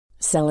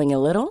Selling a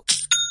little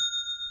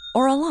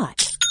or a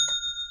lot?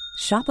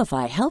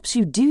 Shopify helps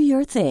you do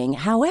your thing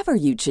however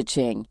you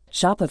cha-ching.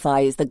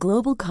 Shopify is the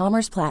global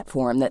commerce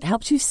platform that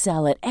helps you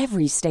sell at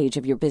every stage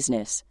of your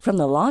business. From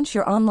the launch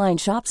your online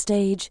shop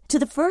stage to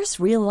the first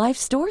real-life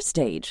store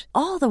stage,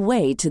 all the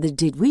way to the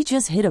did we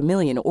just hit a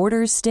million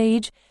orders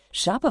stage.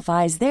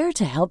 Shopify is there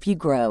to help you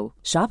grow.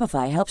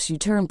 Shopify helps you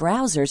turn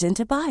browsers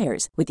into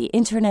buyers with the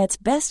internet's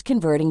best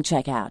converting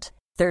checkout.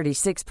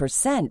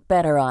 36%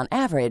 better on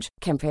average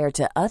compared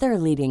to other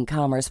leading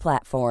commerce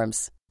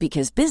platforms.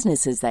 Because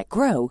businesses that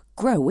grow,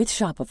 grow with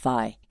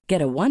Shopify.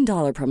 Get a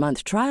 $1 per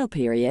month trial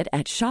period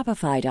at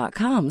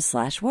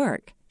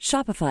shopify.com/work.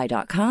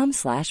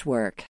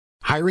 Shopify.com/work.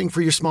 Hiring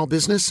for your small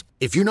business?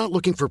 If you're not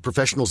looking for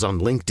professionals on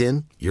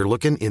LinkedIn, you're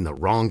looking in the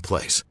wrong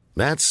place.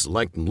 That's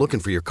like looking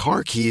for your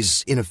car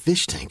keys in a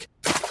fish tank.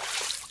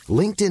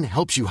 LinkedIn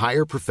helps you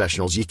hire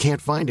professionals you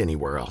can't find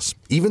anywhere else,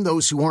 even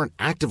those who aren't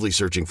actively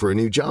searching for a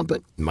new job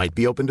but might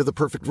be open to the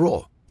perfect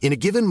role. In a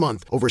given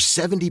month, over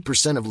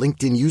 70% of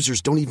LinkedIn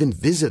users don't even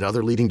visit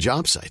other leading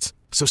job sites.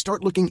 So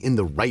start looking in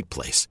the right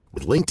place.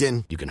 With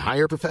LinkedIn, you can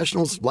hire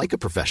professionals like a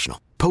professional.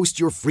 Post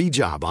your free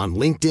job on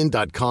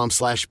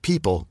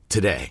linkedin.com/people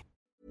today.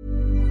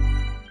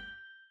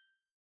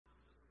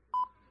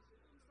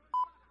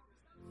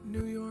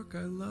 New York,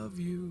 I love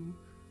you,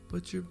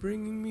 but you're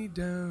bringing me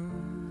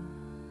down.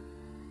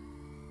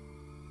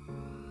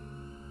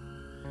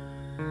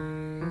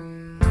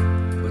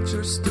 But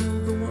you're still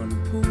the one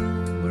pool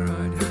where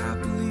I'd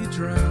happily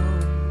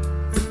drown.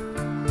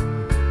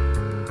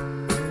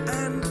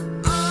 And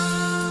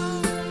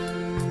oh,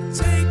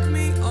 take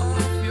me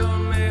off your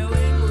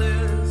mailing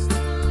list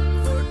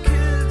for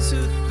kids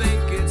who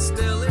think it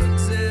still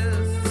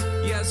exists.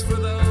 Yes, for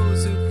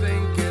those who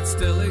think it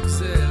still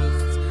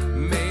exists.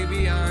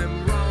 Maybe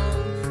I'm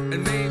wrong,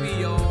 and maybe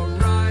you're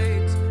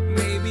right.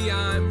 Maybe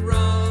I'm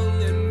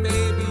wrong, and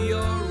maybe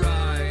you're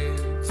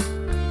right.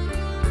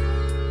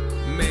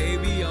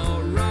 Maybe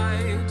you're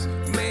right.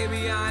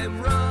 Maybe I'm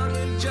wrong,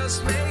 and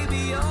just maybe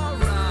you're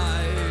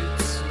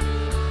right.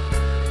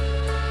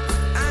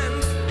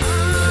 And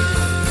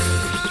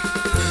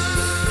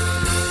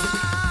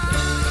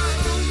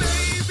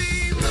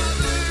maybe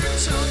mother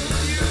told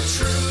you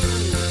true,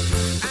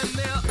 and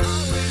there'll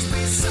always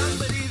be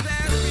somebody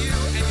there for you,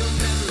 and you'll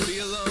never be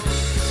alone.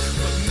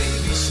 But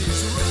maybe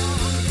she's wrong,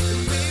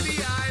 and maybe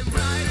I'm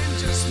right, and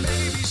just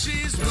maybe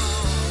she's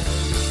wrong.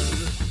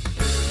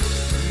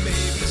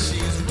 Maybe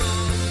she's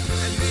wrong,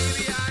 and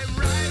maybe I'm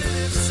right, and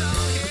if so,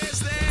 is there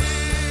so?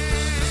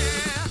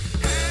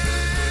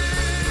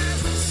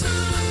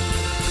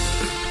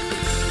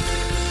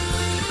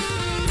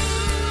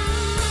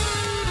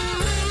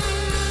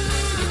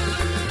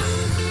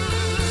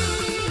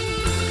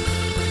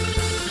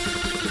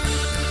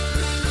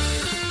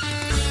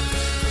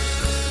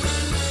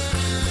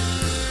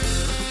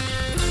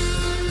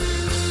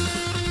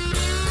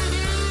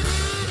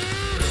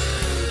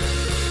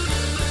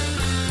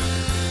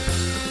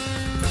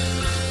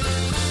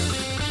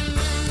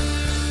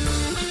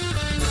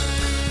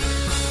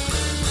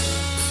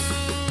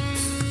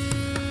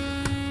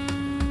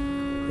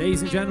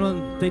 Ladies and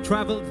gentlemen, they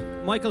travelled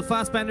Michael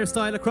Fassbender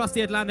style across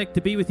the Atlantic to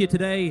be with you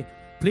today.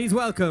 Please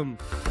welcome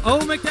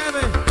Owen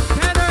McDevitt,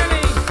 Ken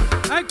Early,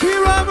 and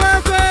Ciarán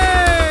Murphy!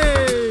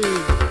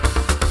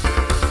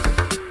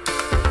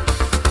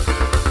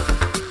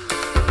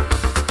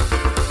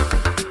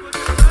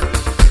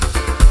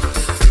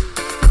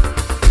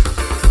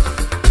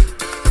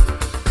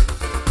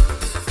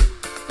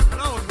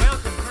 Hello and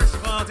welcome, first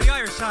of all, to the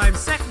Irish Times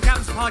Second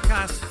Captain's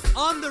Podcast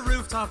on the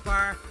Rooftop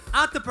Bar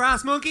at the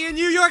Brass Monkey in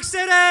New York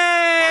City!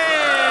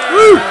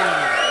 Woo!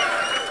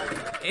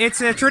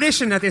 It's a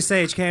tradition at this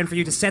stage, Ken, for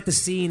you to set the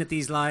scene at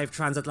these live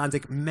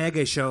transatlantic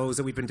mega shows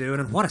that we've been doing,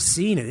 and what a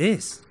scene it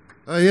is.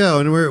 Yeah,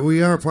 and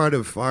we are part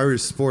of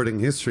Irish sporting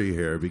history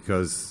here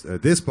because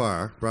this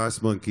bar,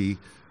 Brass Monkey,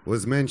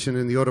 was mentioned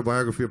in the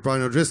autobiography of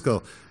Brian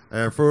O'Driscoll.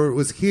 For it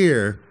was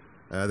here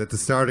that the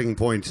starting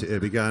point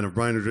began of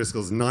Brian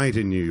O'Driscoll's night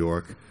in New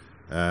York,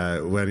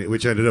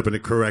 which ended up in a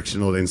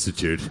correctional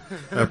institute,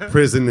 a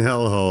prison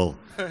hellhole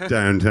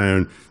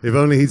downtown. If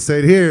only he'd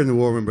stayed here in the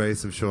warm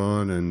embrace of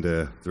Sean and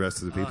the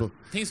rest of the people.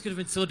 Things could have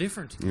been so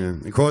different. Yeah.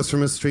 Across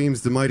from us streams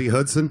the mighty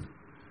Hudson,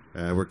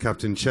 where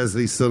Captain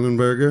Chesley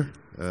Sullenberger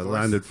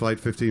landed Flight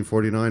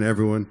 1549.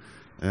 Everyone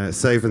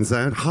safe and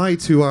sound. High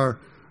to our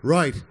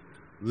right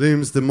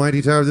looms the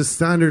mighty tower of the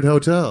Standard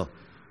Hotel,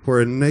 where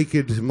a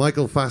naked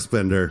Michael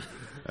Fassbender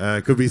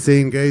could be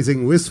seen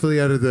gazing wistfully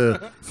out of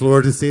the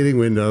floor-to-ceiling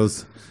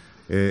windows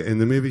in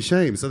the movie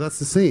Shame. So that's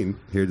the scene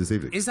here this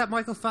evening. Is that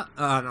Michael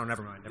no,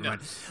 never mind.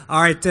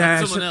 All right.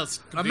 Someone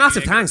else. A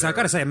massive thanks. I've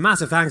got to say a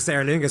massive thanks to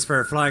Aer Lingus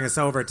for flying us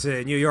over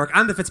to New York,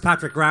 and the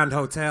Fitzpatrick Grand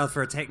Hotel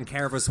for taking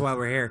care of us while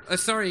we're here.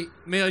 Sorry,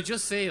 may I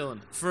just say,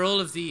 Owen, for all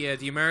of the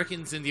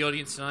Americans in the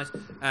audience tonight,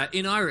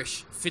 in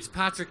Irish,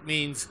 Fitzpatrick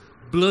means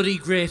bloody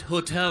great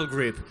hotel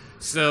group.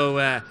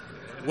 So,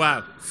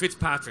 wow,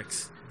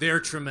 Fitzpatrick's. They're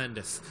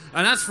tremendous.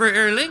 And as for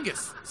Aer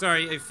Lingus,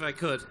 sorry if I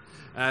could,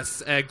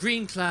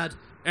 green-clad,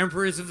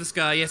 Emperors of the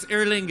Sky. Yes,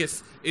 Aer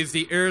Lingus is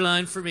the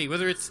airline for me.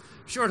 Whether it's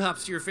short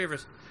hops to your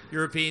favourite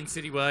European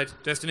citywide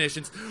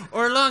destinations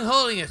or long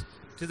hauling it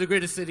to the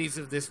greatest cities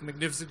of this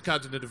magnificent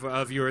continent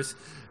of yours,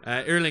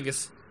 Aer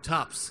Lingus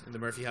tops in the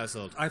Murphy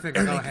household. I think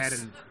I'll go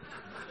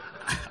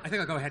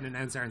ahead and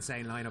announce our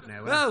insane lineup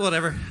now. Well,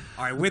 whatever.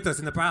 All right, with us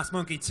in the Brass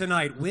Monkey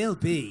tonight will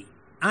be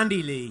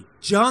Andy Lee,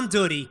 John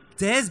Duddy,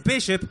 Des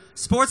Bishop,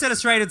 Sports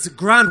Illustrated's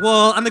Grant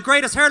Wall, and the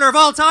greatest hurler of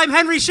all time,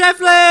 Henry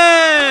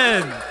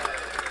Shefflin!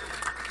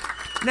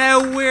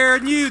 Now, we're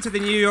new to the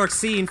New York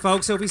scene,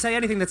 folks, so if we say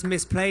anything that's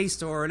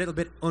misplaced or a little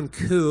bit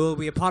uncool,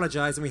 we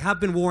apologise, and we have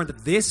been warned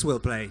that this will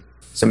play.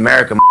 It's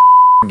America,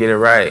 get it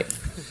right.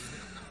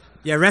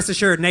 Yeah, rest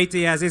assured, Nate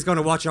Diaz is going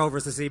to watch over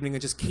us this evening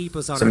and just keep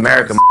us on It's our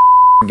America,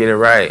 toes. get it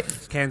right.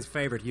 Ken's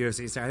favourite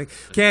UFC star, I think.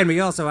 Ken, we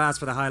also asked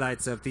for the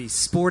highlights of the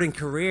sporting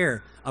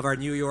career of our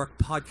New York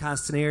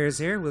podcastaneers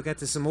here. We'll get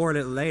to some more a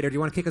little later. Do you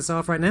want to kick us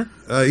off right now?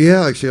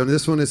 Yeah, actually, and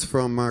this one is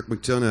from Mark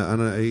McDonough,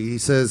 and he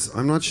says,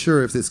 "I'm not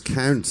sure if this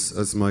counts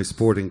as my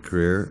sporting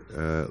career,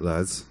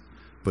 lads,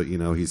 but you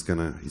know he's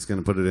gonna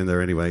put it in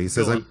there anyway." He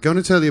says, "I'm going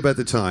to tell you about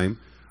the time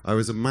I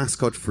was a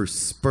mascot for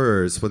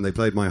Spurs when they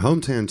played my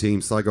hometown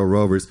team, Sligo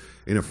Rovers,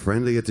 in a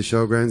friendly at the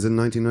Showgrounds in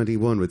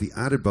 1991, with the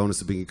added bonus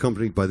of being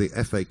accompanied by the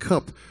FA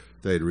Cup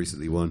they had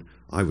recently won.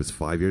 I was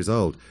 5 years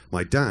old.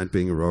 My dad,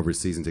 being a Rovers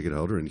season ticket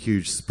holder and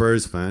huge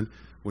Spurs fan,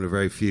 one of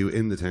very few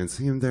in the town."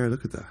 See him there,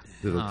 look at that.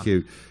 Little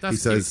cute. He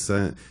says,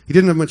 he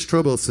didn't have much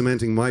trouble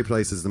cementing my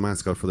place as the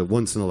mascot for the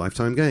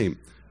once-in-a-lifetime game.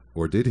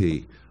 Or did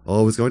he?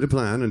 All was going to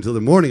plan until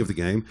the morning of the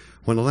game,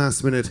 when a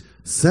last-minute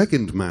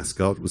second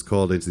mascot was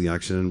called into the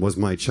action and was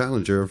my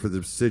challenger for the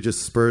prestigious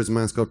Spurs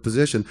mascot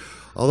position.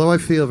 Although I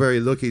feel very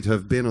lucky to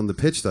have been on the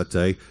pitch that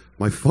day,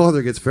 my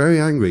father gets very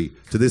angry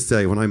to this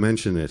day when I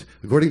mention it.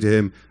 According to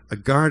him, a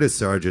Garda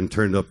sergeant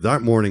turned up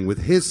that morning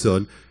with his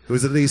son, who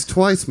was at least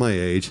twice my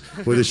age,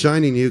 with a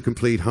shiny new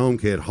complete home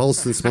kit,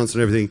 Holston sponsor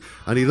and everything,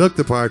 and he looked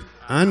the part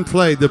and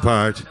played the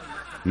part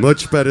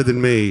much better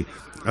than me,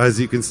 as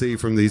you can see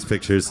from these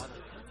pictures.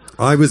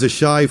 I was a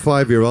shy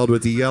 5-year-old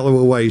with the yellow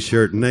away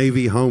shirt,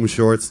 navy home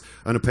shorts,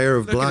 and a pair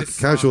of black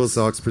casual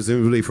socks,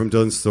 presumably from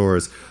Dunnes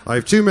Stores. I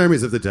have two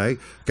memories of the day.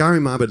 Gary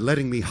Mabbitt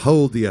letting me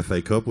hold the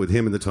FA Cup with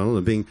him in the tunnel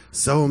and being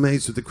so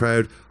amazed with the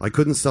crowd, I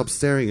couldn't stop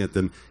staring at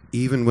them,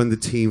 even when the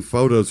team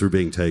photos were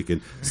being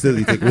taken. Still,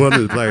 you think one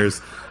of the players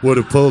would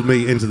have pulled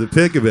me into the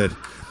pick a bit.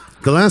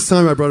 The last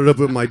time I brought it up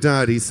with my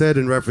dad, he said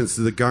in reference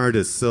to the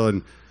Garda's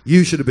son,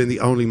 "You should have been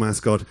the only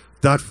mascot.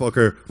 That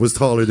fucker was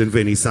taller than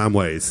Vinnie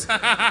Samways."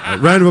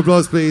 Round of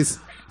applause, please,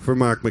 for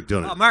Mark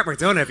McDonough. Oh, Mark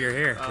McDonough, if you're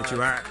here, which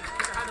you are.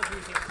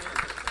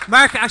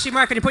 Mark, can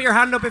you put your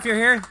hand up if you're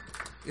here?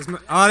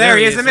 There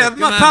he is. A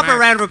proper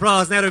round of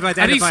applause now that we've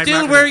identified. And he's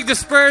still Mark wearing the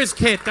Spurs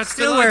kit. That's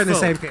still wearing the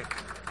same kit.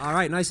 All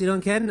right, nicely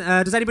done, Ken.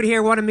 Does anybody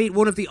here want to meet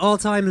one of the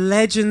all-time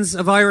legends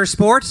of Irish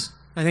sport?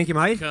 I think you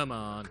might. Come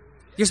on.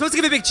 You're supposed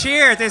to give a big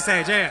cheer at this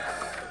stage, yeah.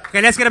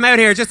 Okay, let's get him out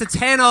here. Just a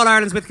 10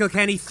 All-Irelands with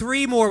Kilkenny,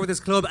 3 more with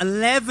his club,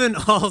 11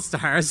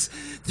 All-Stars,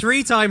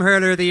 3-time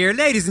Hurler of the Year.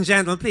 Ladies and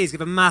gentlemen, please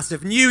give a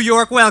massive New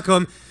York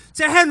welcome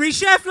to Henry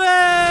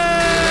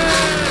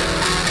Shefflin!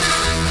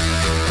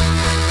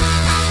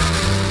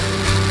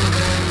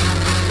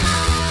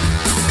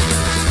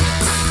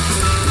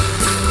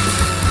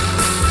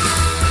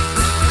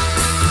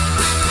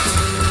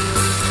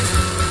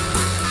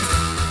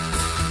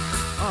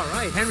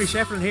 Henry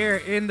Shefflin here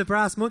in the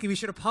Brass Monkey. We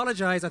should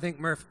apologise, I think,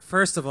 Murph,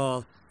 first of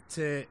all,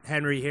 to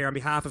Henry here on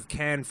behalf of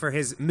Ken for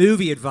his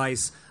movie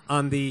advice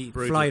on the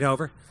flight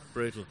over.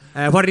 Brutal.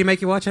 What did he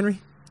make you watch,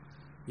 Henry?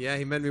 Yeah,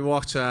 he made me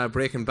watch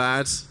Breaking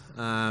Bad.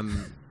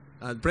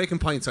 Breaking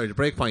Point, sorry, the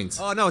Break Point.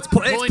 Oh, no, it's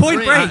Point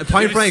Break.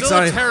 Point Break,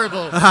 sorry. It was so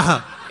terrible.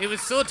 It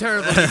was so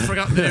terrible you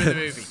forgot the name of the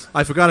movie.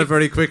 I forgot it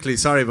very quickly,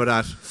 sorry about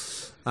that.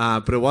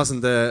 But it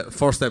wasn't the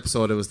first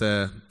episode, it was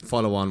the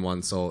follow-on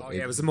one. So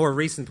it was a more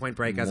recent Point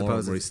Break, I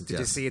suppose. Did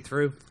you see it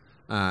through?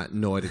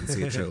 No, I didn't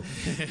see it through.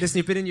 Listen,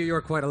 you've been in New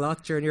York quite a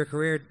lot during your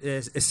career.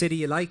 A city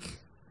you like?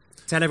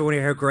 Tell everyone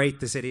here how great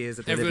the city is.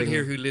 Everyone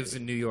here who lives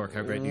in New York,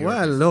 how great New York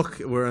Well, is. look,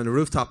 we're in a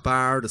rooftop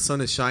bar, the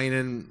sun is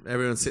shining,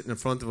 everyone's sitting in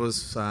front of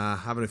us,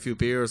 having a few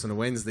beers on a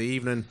Wednesday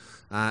evening.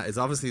 It's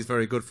obviously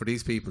very good for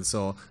these people.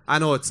 So I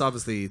know it's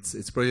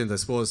brilliant, I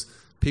suppose.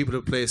 People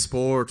who play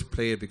sport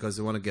play it because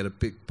they want to get a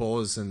big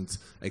buzz and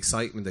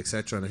excitement,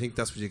 etc. And I think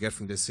that's what you get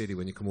from this city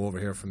when you come over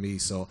here from me.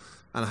 So,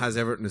 and it has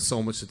everything. There's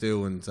so much to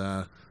do, and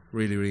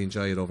really, really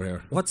enjoy it over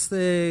here. What's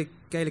the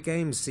Gaelic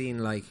Games scene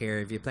like here?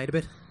 Have you played a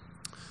bit?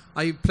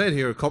 I played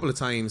here a couple of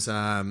times,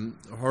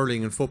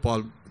 hurling and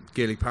football,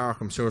 Gaelic Park.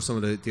 I'm sure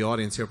some of the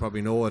audience here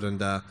probably know it.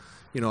 And I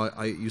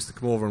used to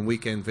come over on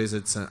weekend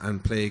visits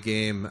and play a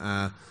game.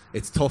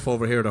 It's tough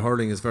over here. The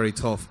hurling is very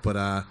tough, but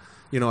I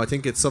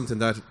think it's something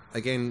that,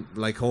 again,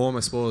 like home, I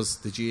suppose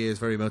the GA is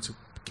very much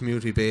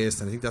community-based,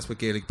 and I think that's what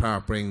Gaelic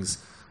Park brings.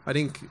 I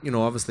think,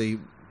 obviously,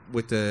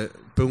 with the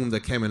boom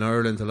that came in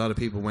Ireland, a lot of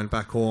people went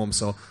back home,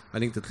 so I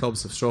think the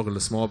clubs have struggled a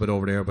small bit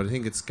over there, but I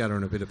think it's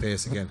gathering a bit of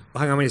pace again.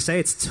 Hang on, when you say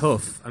it's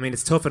tough, I mean,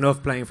 it's tough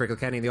enough playing for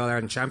Kilkenny in the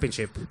All-Ireland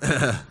Championship.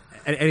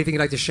 Anything you'd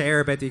like to share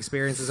about the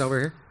experiences over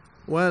here?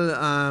 Well,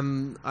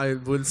 I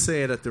will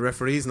say that the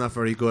referee's not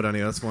very good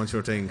anyway. That's one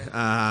sure thing.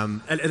 A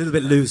little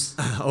bit loose.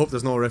 I hope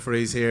there's no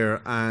referees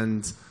here.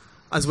 And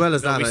as well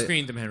as that... we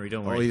screened them, Henry,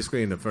 don't worry. Oh, you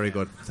screened them. Very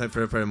good. Thank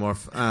you very much.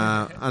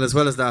 And as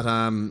well as that,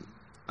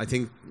 I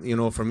think,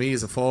 for me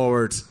as a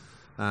forward,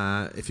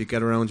 if you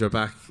get around your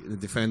back, the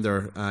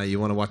defender, you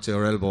want to watch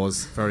your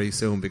elbows very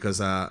soon because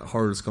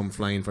hurls come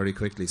flying very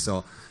quickly.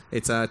 So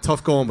it's a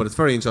tough going, but it's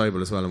very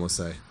enjoyable as well, I must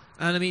say.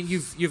 And I mean,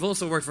 you've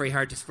also worked very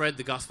hard to spread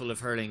the gospel of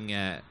hurling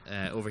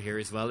over here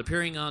as well,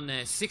 appearing on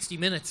 60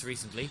 Minutes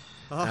recently.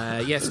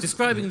 Yes,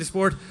 describing the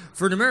sport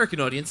for an American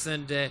audience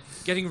and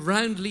getting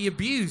roundly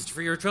abused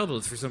for your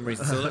troubles for some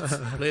reason. So let's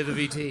play the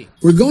VT.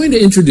 We're going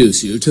to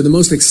introduce you to the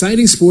most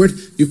exciting sport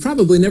you've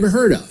probably never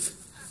heard of.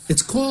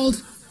 It's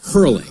called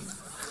hurling.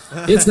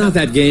 It's not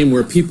that game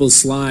where people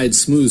slide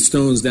smooth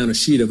stones down a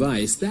sheet of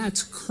ice.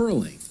 That's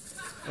curling.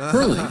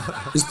 Hurling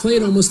is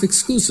played almost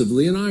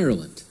exclusively in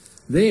Ireland.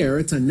 There,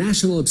 it's a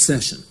national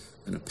obsession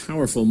and a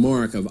powerful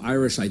mark of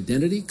Irish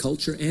identity,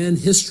 culture, and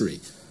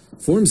history.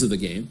 Forms of the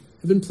game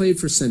have been played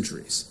for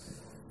centuries.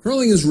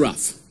 Hurling is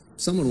rough.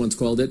 Someone once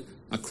called it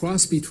a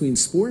cross between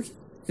sport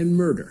and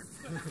murder.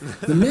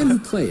 The men who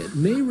play it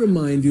may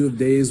remind you of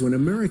days when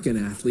American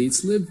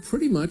athletes lived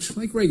pretty much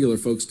like regular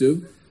folks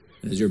do.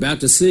 And as you're about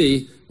to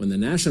see, when the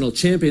national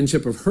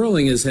championship of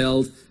hurling is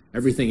held,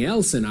 everything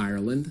else in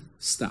Ireland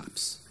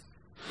stops.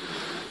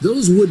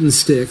 Those wooden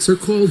sticks are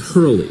called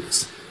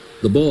hurleys.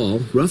 The ball,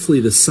 roughly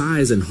the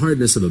size and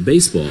hardness of a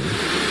baseball.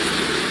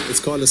 It's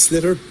called a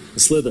slitter. A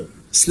slither.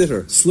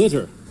 Slitter.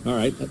 Slitter. All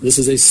right, this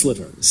is a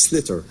slitter.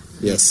 Slitter,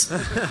 yes.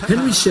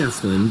 Henry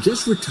Shefflin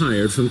just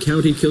retired from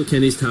County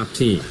Kilkenny's top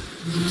team.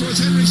 Towards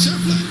Henry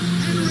Shefflin.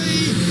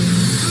 Henry, and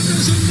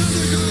there's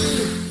another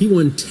goal. He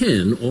won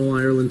 10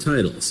 All-Ireland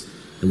titles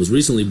and was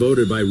recently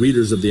voted by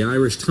readers of the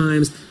Irish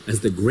Times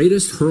as the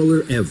greatest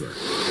hurler ever.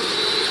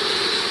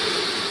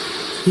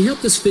 He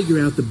helped us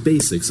figure out the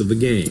basics of the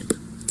game.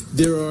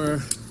 There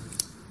are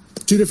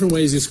 2 different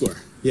ways you score.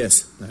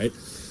 Yes. All right.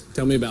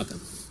 Tell me about them.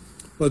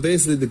 Well,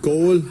 basically the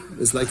goal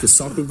is like the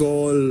soccer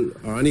goal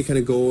or any kind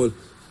of goal.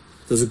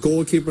 There's a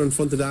goalkeeper in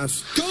front of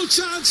that. Goal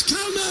chance,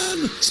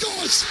 Kalman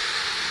scores!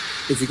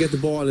 If you get the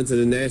ball into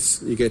the net,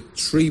 you get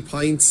 3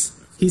 pints.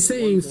 He's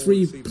saying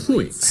 3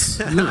 points,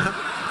 not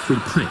 3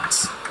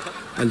 pints.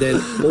 And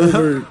then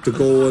over the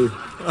goal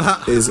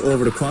is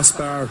over the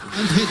crossbar.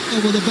 And hit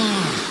over the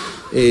bar.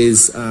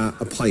 Is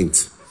a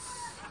pint.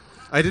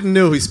 I didn't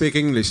know he speak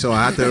English, so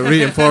I had to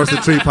reinforce the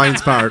 3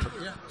 pints part.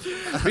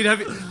 I mean,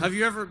 have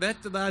you ever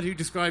met the man who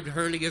described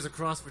hurling as a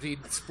cross between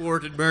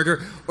sport and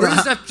murder? Or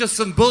is that just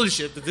some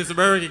bullshit that this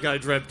American guy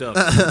dreamt up?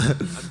 I'm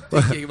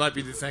thinking it might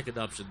be the second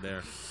option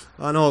there.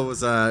 I know, it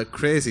was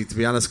crazy, to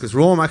be honest, because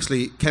Rome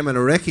actually came in a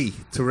recce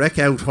to wreck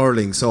out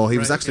hurling, so he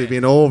was actually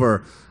being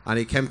over, and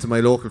he came to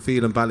my local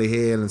field in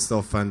Ballyhale and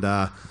stuff, and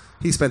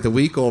he spent a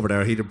week over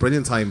there. He had a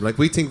brilliant time. Like,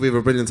 we think we have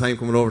a brilliant time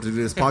coming over to do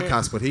this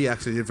podcast, but he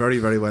actually did very,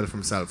 very well for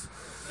himself.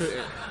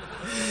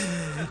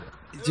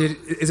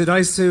 Is it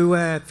nice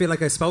to feel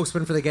like a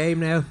spokesman for the game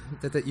now?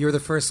 That you're the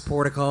first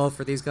port of call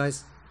for these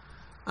guys?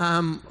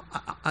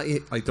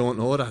 I don't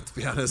know that, to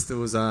be honest. It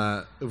was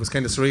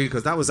kind of surreal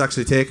because that was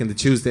actually taken the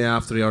Tuesday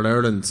after the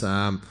All-Ireland.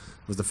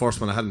 It was the first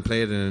one I hadn't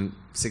played in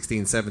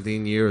 16,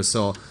 17 years.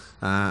 So,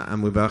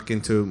 and we're back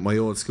into my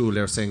old school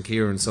there, St.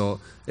 Kieran. So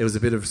it was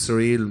a bit of a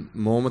surreal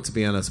moment, to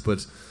be honest.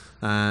 But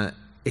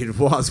it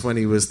was when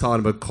he was talking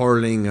about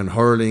curling and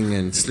hurling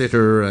and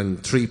slitter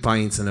and 3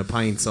 pints and a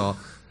pint. So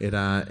it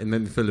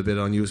made me feel a bit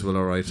unusual,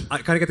 all right. I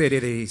kind of get the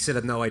idea that he still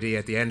had no idea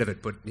at the end of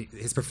it, but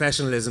his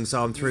professionalism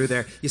saw him through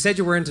there. You said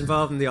you weren't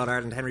involved in the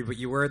All-Ireland, Henry, but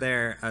you were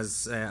there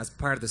as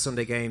part of the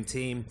Sunday Game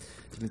team.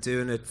 You've been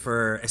doing it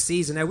for a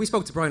season now. We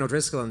spoke to Brian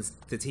O'Driscoll on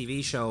the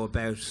TV show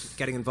about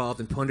getting involved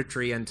in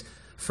punditry and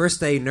first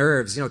day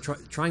nerves,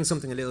 trying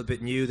something a little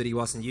bit new that he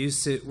wasn't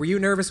used to. Were you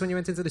nervous when you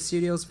went into the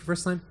studios for the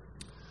first time?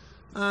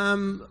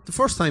 The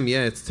first time,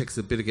 yeah, it takes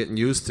a bit of getting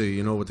used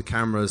to, with the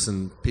cameras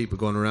and people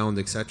going around,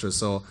 etc.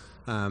 So,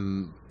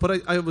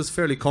 but I was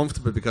fairly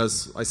comfortable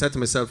because I said to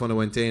myself when I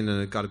went in,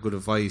 and I got a good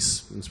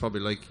advice, and it's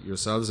probably like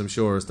yourselves, I'm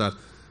sure, is that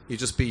you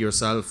just be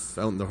yourself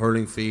out in the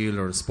hurling field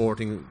or a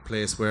sporting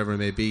place, wherever it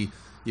may be,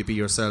 you be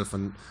yourself.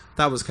 And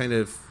that was kind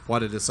of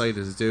what I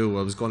decided to do.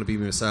 I was going to be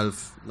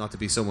myself, not to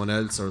be someone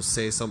else or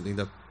say something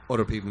that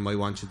other people might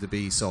want you to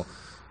be. So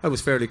I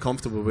was fairly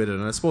comfortable with it,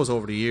 and I suppose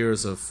over the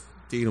years of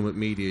dealing with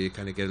media, you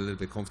kind of get a little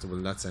bit comfortable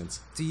in that sense.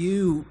 Do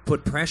you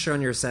put pressure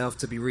on yourself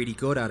to be really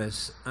good at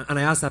it? And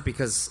I ask that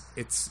because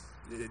it's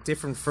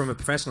different from a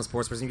professional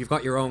sports person. You've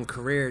got your own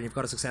career and you've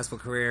got a successful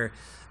career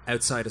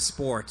outside of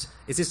sport.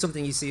 Is this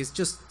something you see as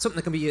just something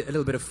that can be a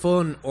little bit of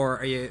fun, or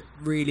are you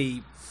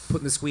really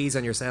putting the squeeze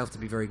on yourself to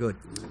be very good?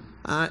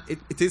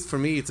 It is, for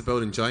me, it's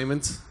about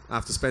enjoyment.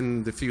 After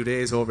spending a few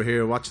days over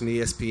here watching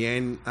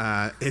ESPN,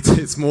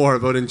 it's more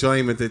about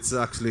enjoyment. It's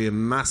actually a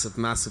massive,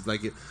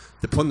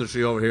 the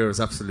punditry over here is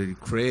absolutely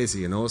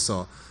crazy,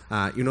 so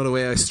the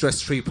way I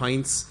stress 3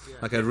 pints,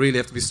 I really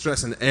have to be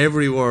stressing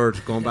every word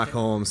going back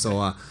home.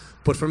 So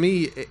But for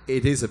me,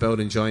 it is about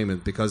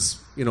enjoyment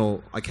because, you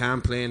know, I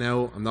can't play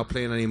now. I'm not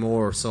playing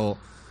anymore. So,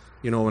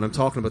 you know, when I'm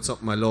talking about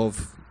something I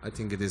love, I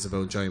think it is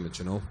about enjoyment,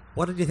 you know.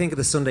 What did you think of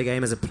the Sunday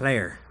game as a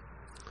player?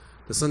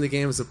 The Sunday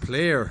game as a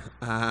player,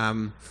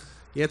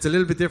 yeah, it's a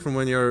little bit different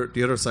when you're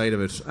the other side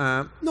of it.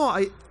 No,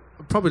 I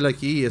probably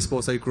like you, I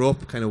suppose I grew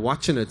up kind of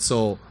watching it,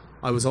 so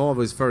I was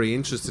always very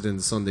interested in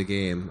the Sunday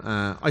game.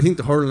 I think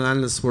the hurling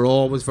analysts were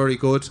always very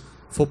good.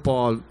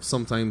 Football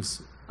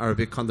sometimes are a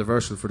bit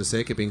controversial for the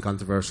sake of being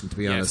controversial, to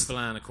be honest.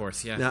 Shefflin, of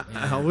course, yeah.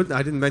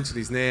 I didn't mention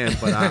his name,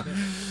 but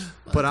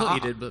I you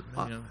did, but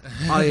you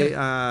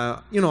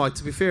know. you know,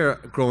 to be fair,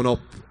 growing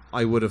up,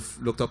 I would have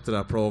looked up to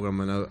that program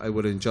and I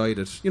would have enjoyed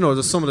it. You know,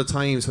 there's some of the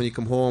times when you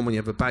come home and you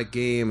have a bad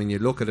game and you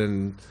look at it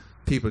and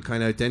people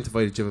kind of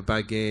identify that you have a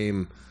bad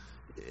game.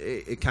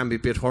 It can be a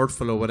bit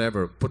hurtful or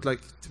whatever. But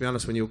like, to be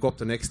honest, when you go up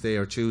the next day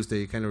or Tuesday,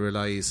 you kind of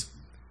realise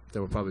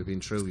they were probably being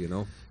true, you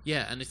know.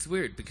 Yeah, and it's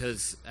weird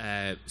because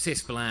say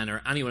Spillane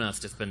or anyone else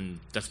that's been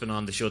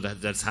on the show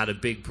that's had a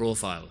big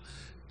profile.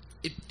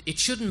 It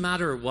shouldn't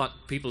matter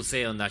what people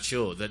say on that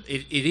show. That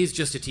it is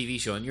just a TV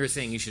show, and you're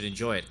saying you should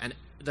enjoy it, and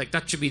like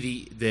that should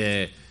be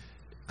the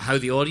how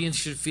the audience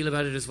should feel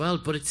about it as well.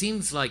 But it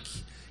seems like,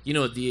 you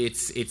know,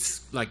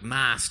 it's like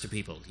mass to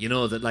people, you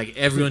know, that like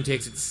everyone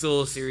takes it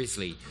so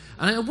seriously,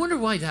 and I wonder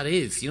why that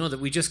is. You know, that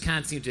we just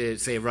can't seem to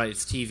say, right,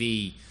 it's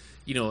TV.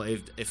 You know,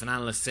 if an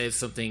analyst says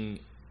something,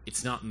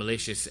 it's not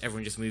malicious,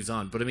 everyone just moves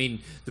on. But I mean,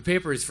 the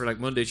papers for like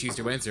Monday,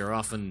 Tuesday, Wednesday are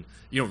often,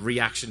 you know,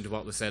 reaction to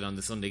what was said on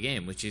the Sunday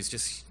game, which is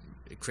just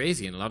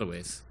crazy in a lot of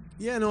ways.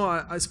 Yeah, no,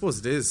 I suppose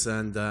it is,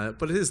 and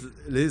but it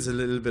is a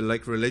little bit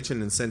like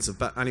religion in the sense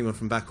of anyone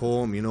from back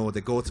home. You know,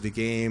 they go to the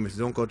game. If they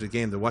don't go to the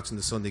game, they're watching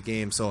the Sunday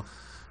game. So,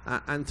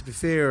 and to be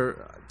fair,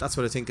 that's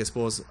what I think. I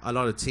suppose a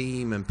lot of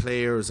team and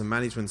players and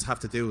managements have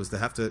to do is they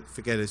have to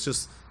forget it's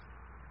just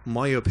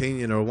my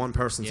opinion or one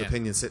person's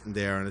opinion sitting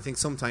there, and I think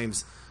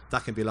sometimes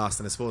that can be lost.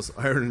 And I suppose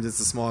Ireland is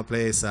a small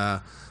place.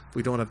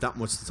 We don't have that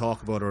much to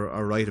talk about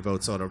or write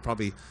about, so they're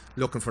probably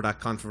looking for that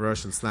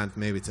controversial slant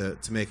maybe to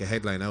make a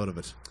headline out of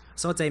it. I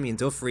saw Damien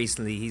Duff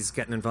recently. He's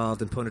getting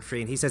involved in punditry,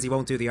 and he says he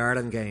won't do the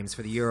Ireland games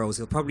for the Euros.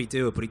 He'll probably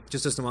do it, but he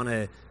just doesn't want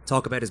to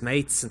talk about his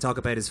mates and talk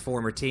about his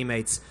former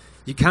teammates.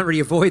 You can't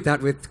really avoid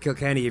that with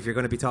Kilkenny if you're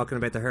going to be talking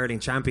about the hurling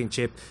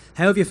championship.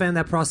 How have you found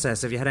that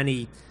process? Have you had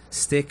any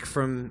stick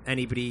from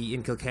anybody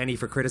in Kilkenny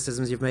for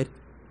criticisms you've made?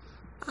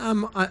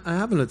 I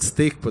haven't had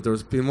stick, but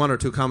there's been one or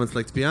two comments.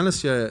 Like, to be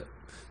honest,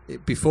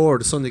 before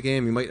the Sunday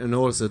game, you might have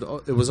noticed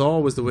it was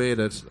always the way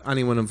that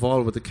anyone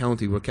involved with the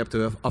county were kept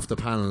off the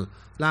panel.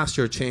 Last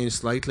year it changed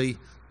slightly,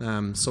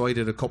 so I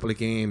did a couple of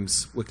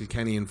games with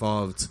Kilkenny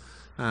involved.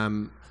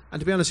 And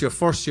to be honest, your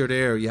first year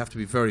there, you have to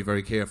be very,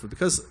 very careful,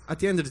 because at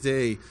the end of the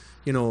day,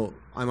 you know,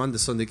 I'm on the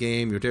Sunday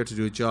game, you're there to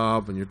do a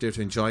job and you're there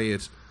to enjoy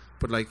it,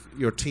 but like,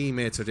 your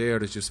teammates are there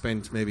that you've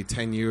spent maybe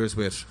 10 years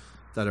with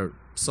that are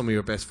some of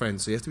your best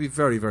friends, so you have to be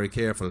very, very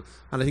careful.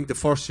 And I think the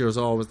first year is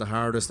always the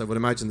hardest. I would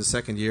imagine the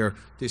second year,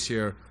 this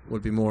year, will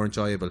be more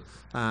enjoyable.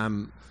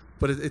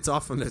 But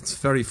it's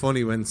very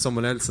funny when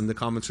someone else in the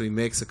commentary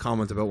makes a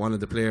comment about one of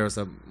the players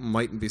that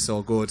mightn't be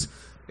so good.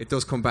 It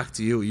does come back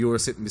to you. You were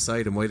sitting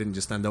beside him. Why didn't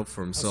you stand up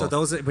for him? So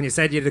those, when you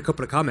said you did a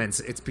couple of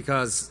comments, it's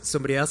because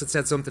somebody else had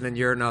said something and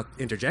you're not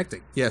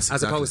interjecting. Yes,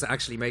 as exactly. opposed to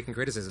actually making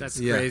criticisms. That's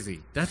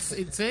crazy. That's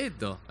insane,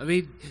 though. I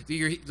mean,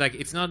 you're, like,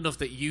 it's not enough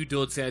that you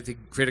don't say anything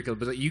critical,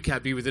 but that you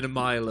can't be within a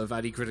mile of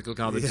any critical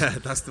comments. Yeah,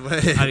 that's the way.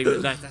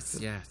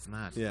 That's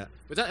mad. Yeah,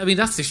 but I mean,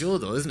 that's the show,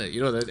 though, isn't it?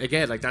 You know,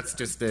 again, like, that's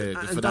just the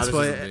and that's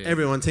why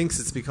everyone thinks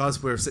it's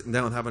because we're sitting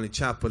down having a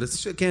chat, but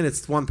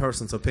it's one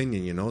person's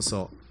opinion, you know.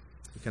 So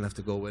you kind of have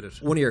to go with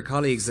it. One of your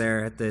colleagues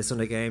there at the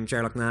Sunday game,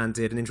 Gerald Nan,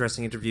 did an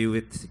interesting interview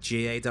with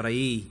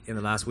GA.ie in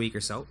the last week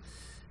or so.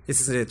 This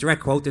is a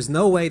direct quote: "There's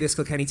no way this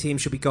Kilkenny team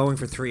should be going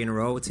for 3 in a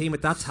row. A team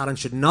with that talent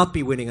should not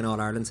be winning in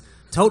All-Ireland.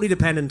 Totally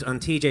dependent on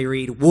TJ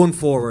Reid, one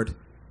forward,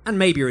 and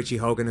maybe Richie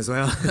Hogan as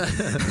well."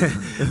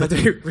 I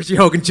think Richie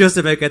Hogan just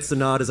about gets the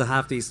nod as a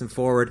half-decent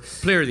forward.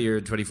 Player of the year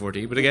in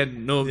 2014, but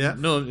again, no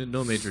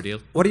major deal.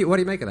 What do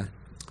you make of that?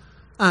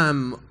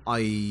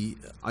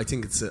 I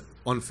think it's an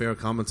unfair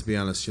comment, to be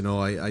honest. You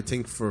know, I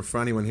think for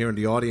anyone here in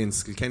the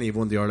audience, Kilkenny have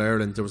won the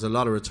All-Ireland. There was a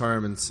lot of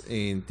retirements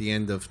in the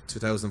end of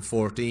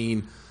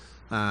 2014.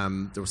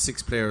 There were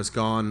 6 players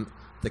gone.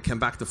 They came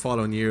back the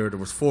following year. There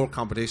was 4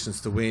 competitions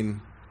to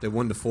win. They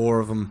won the 4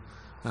 of them.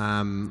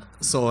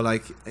 So,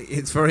 like,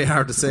 it's very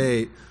hard to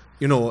say,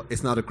 you know,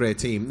 it's not a great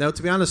team. Now,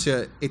 to be honest,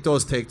 it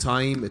does take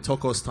time. It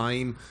took us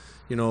time.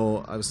 You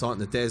know, I was talking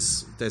that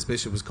Des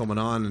Bishop was coming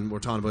on, and we're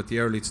talking about the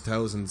early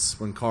 2000s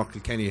when Cork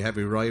Kilkenny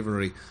heavy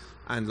rivalry,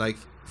 and like,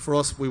 for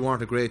us, we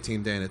weren't a great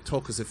team then. It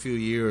took us a few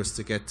years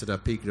to get to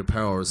that peak of the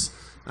powers,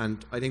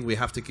 and I think we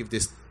have to give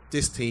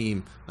this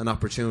team an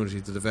opportunity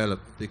to develop,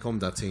 become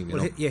that team. You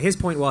know? Yeah, his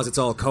point was it's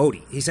all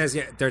Cody. He says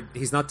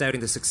he's not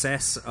doubting the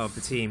success of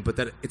the team, but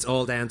that it's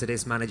all down to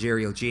this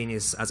managerial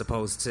genius as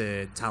opposed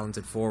to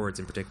talented forwards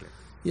in particular.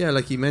 Yeah,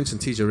 like you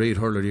mentioned, TJ Reid,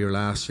 hurler of the year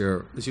last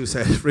year. As you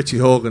said, Richie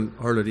Hogan,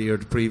 hurler of the year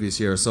the previous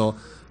year. So,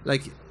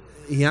 like,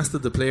 he asked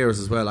the players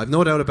as well. I've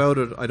no doubt about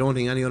it. I don't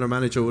think any other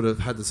manager would have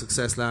had the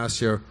success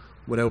last year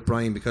without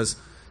Brian, because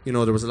there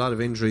was a lot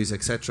of injuries,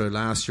 etc.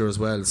 last year as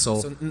well.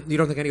 So you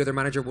don't think any other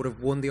manager would have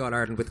won the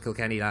All-Ireland with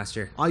Kilkenny last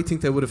year? I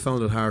think they would have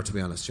found it hard, to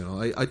be honest.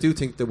 I do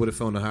think they would have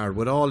found it hard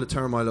with all the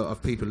turmoil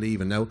of people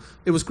leaving. Now,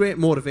 it was great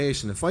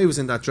motivation. If I was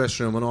in that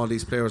dressing room and all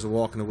these players were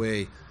walking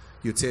away,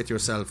 you'd say to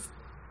yourself,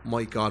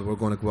 my God, we're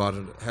going to go out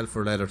at hell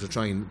for leather to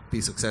try and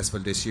be successful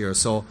this year.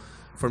 So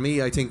for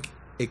me, I think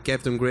it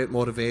gave them great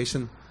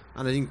motivation,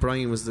 and I think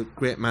Brian was the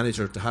great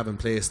manager to have in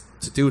place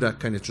to do that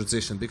kind of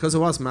transition, because it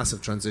was a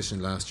massive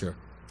transition last year.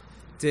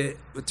 To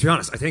be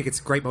honest, I think it's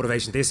great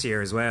motivation this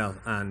year as well,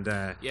 and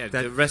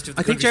the rest of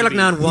the I think country should Gerald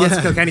Nan wants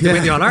Kilkenny to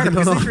win the All Ireland.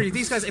 No. Because literally,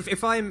 these guys,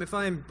 if I'm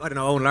I don't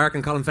know, Owen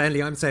Larkin, Colin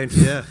Fennelly, I'm saying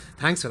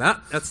thanks for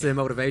that. That's the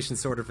motivation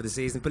sorted for the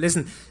season. But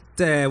listen,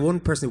 the one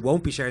person who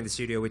won't be sharing the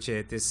studio with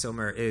you this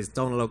summer is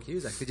Donal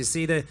O'Cusack. Did you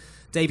see the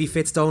Davy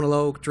Fitz Donal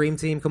O dream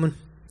team coming?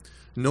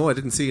 No, I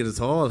didn't see it at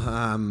all.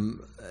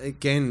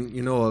 Again,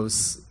 I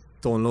was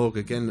Donal O'G.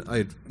 Again,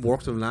 I'd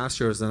worked with him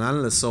last year as an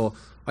analyst, so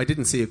I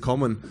didn't see it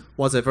coming.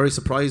 Was I very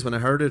surprised when I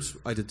heard it?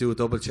 I did do a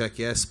double check,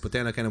 yes, but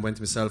then I kind of went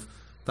to myself,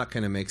 that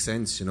kind of makes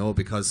sense,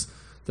 because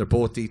they're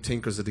both deep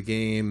thinkers of the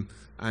game,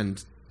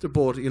 and they're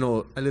both, a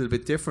little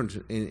bit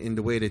different in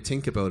the way they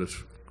think about it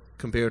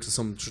compared to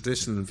some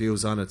traditional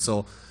views on it.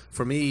 So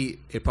for me,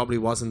 it probably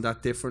wasn't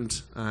that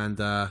different, and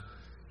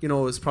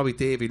it's probably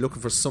Davey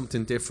looking for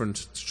something different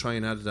to try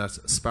and add that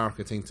spark,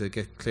 I think, to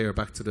get Clare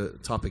back to the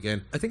top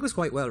again. I think it was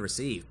quite well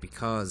received,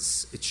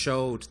 because it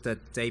showed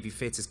that Davy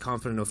Fitz is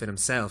confident enough in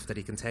himself that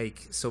he can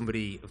take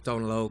somebody of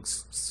Donal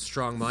Oak's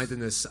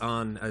strong-mindedness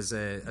on as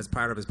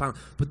part of his panel.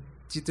 But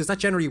does that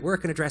generally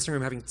work in a dressing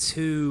room, having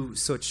two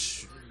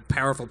such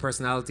powerful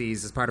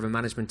personalities as part of a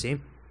management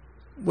team?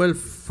 Well,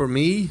 for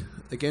me,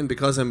 again,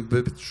 because I'm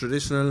a bit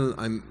traditional,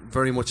 I'm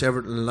very much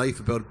everything in life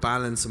about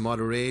balance and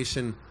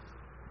moderation.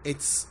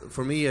 It's,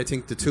 for me, I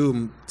think the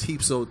two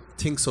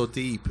think so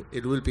deep.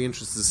 It will be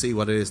interesting to see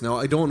what it is. Now,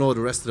 I don't know the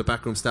rest of the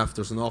backroom staff.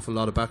 There's an awful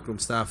lot of backroom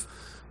staff,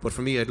 but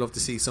for me, I'd love to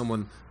see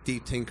someone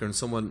deep thinker and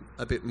someone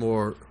a bit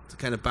more to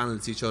kind of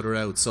balance each other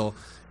out. So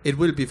it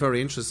will be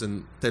very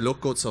interesting. They look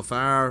good so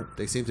far.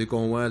 They seem to be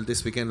going well.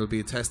 This weekend will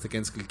be a test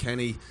against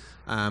Kilkenny,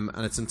 and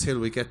it's until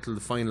we get to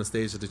the final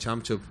stage of the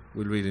championship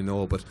we'll really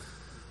know. But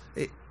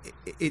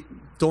it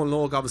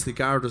Donal Óg obviously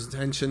gathers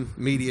attention,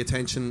 media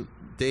attention.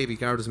 Davy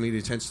gathers media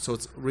attention, so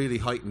it's really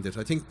heightened it.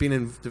 I think being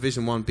in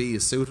Division 1B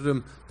has suited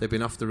them. They've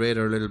been off the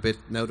radar a little bit.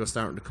 Now they're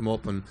starting to come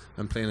up and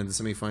playing in the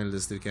semi-final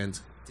this weekend.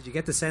 Did you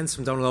get the sense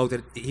from Donal Óg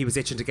that he was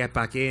itching to get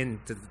back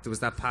in? There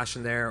was that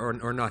passion there,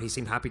 or not? He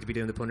seemed happy to be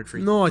doing the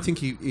punditry. No, I think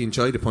he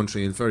enjoyed the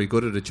punditry and very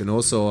good at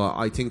it, So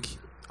I think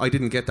I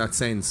didn't get that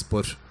sense,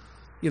 but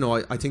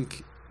I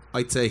think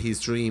I'd say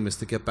his dream is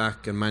to get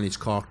back and manage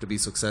Cork to be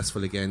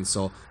successful again.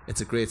 So it's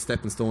a great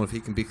stepping stone if he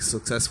can be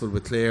successful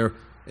with Clare.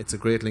 It's a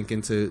great link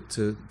into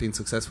being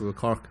successful with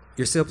Cork.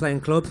 You're still playing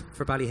club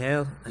for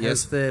Ballyhale. How's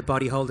Yes. the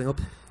body holding up?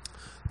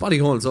 Body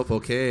holds up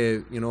okay.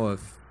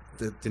 If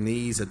the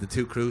knees and the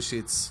two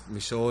cruciates, my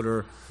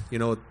shoulder,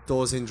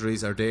 those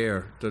injuries are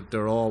there.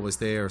 They're always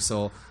there.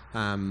 So,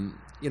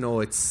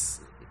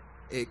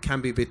 it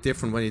can be a bit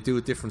different when you do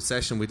a different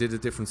session. We did a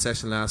different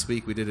session last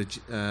week. We did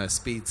a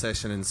speed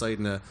session inside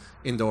an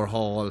indoor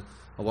hall.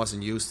 I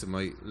wasn't used to,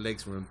 my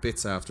legs were in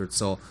bits after it.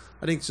 So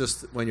I think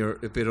just when you're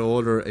a bit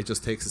older, it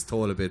just takes its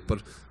toll a bit.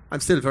 But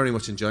I'm still very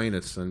much enjoying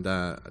it, and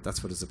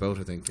that's what it's about,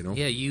 I think.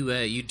 Yeah,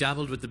 you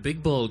dabbled with the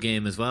big ball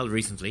game as well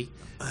recently.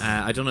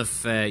 I don't know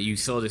if you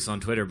saw this on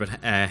Twitter, but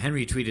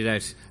Henry tweeted out,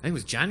 I think it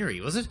was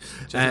January, was it?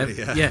 January,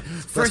 yeah. Yeah.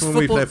 That's when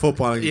we play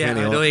football in Yeah,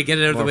 Kilkenny. I know, you get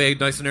it out of the way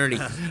nice and early.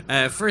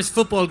 First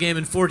football game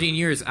in 14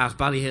 years at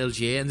Ballyhale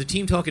GA, and the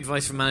team talk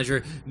advice from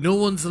manager, no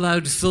one's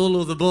allowed to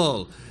solo the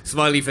ball.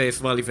 Smiley face,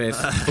 football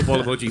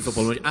emoji.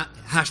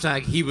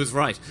 Hashtag he was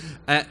right.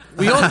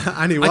 We all,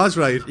 and he was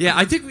right. Yeah,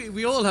 I think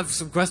we all have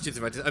some questions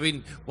about this. I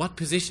mean, what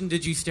position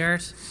did you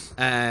start?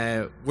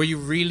 Were you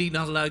really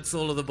not allowed to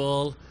solo the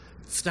ball?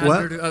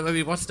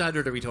 Standard. What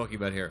standard are we talking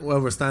about here? Well,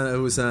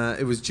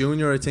 it was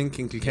junior, I think,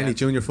 in Kilkenny,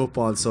 junior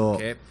football. So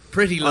okay.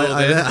 Pretty low.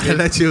 I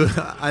let you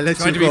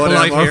Trying to go be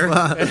polite there,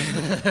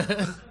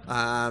 here.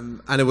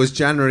 And it was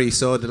January,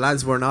 so the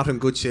lads were not in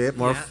good shape,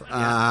 Murph.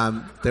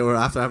 They were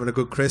after having a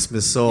good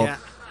Christmas, so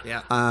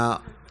you're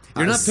not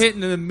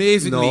painting an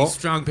amazingly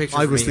strong picture.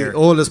 I was the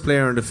oldest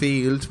player in the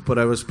field, but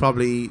I was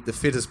probably the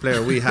fittest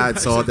player we had,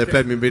 so they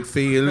played me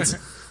midfield.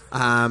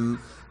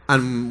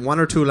 And one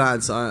or two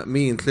lads,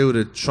 me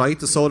included, tried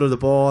to solder the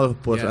ball,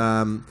 but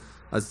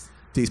as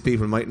these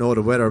people might know,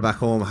 the weather back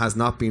home has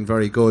not been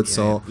very good. Yeah.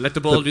 So let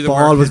the ball do the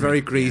ball work. was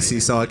very greasy,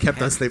 so I kept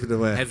on slipping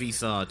away. Heavy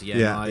sod.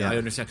 Yeah, I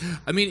understand.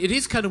 I mean, it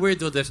is kind of weird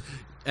though that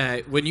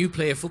when you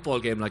play a football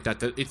game like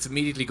that, it's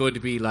immediately going to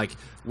be like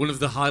one of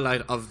the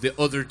highlight of the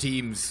other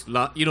teams.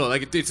 Like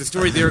it's a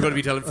story they're going to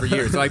be telling for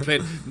years. So I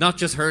played not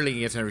just hurling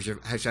against Henry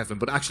Shefflin,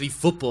 but actually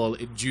football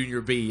in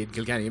Junior B in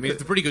Kilkenny. I mean,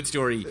 it's a pretty good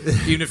story,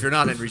 even if you're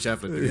not Henry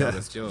Shefflin, to be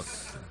honest, Joe.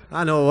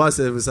 I know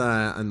it was,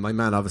 and my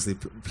man obviously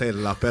played a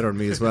lot better than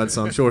me as well,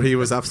 so I'm sure he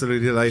was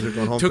absolutely delighted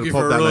going home Took to the you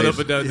pub for a that run night. up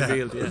and down the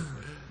field,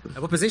 yeah.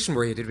 What position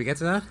were you? Did we get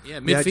to that? Yeah,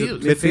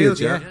 midfield. Midfield,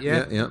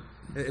 yeah.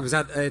 Was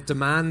that a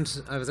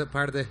demand? Was that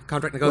part of the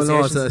contract Well,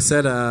 negotiations? no, as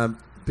I said,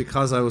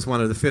 because I was one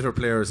of the fitter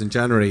players in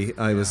January,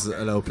 I was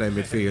allowed to play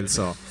midfield,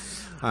 so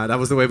that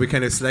was the way we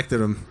kind of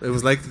selected him. It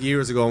was like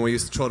years ago when we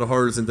used to throw the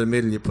hurls in the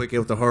middle, you pick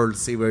out the hurl to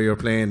see where you're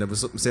playing. It was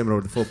something similar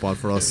with the football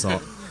for us,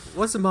 so...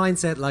 What's the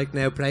mindset like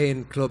now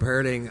playing club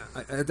hurling?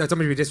 I don't mean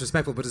to be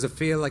disrespectful, but does it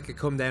feel like it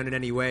come down in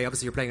any way?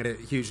 Obviously, you're playing at a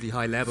hugely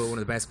high level, one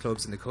of the best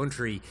clubs in the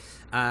country.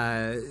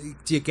 Do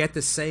you get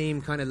the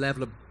same kind of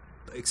level of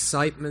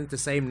excitement, the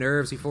same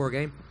nerves before a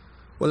game?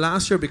 Well,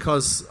 last year,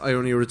 because I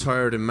only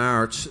retired in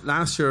March,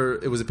 last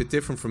year it was a bit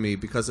different for me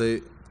because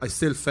I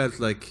still felt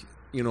like,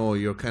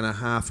 you're kind of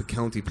half a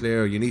county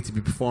player. You need to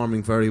be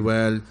performing very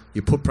well.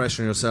 You put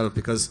pressure on yourself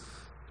because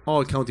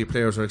all county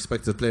players are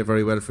expected to play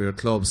very well for your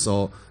club.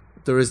 So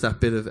there is that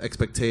bit of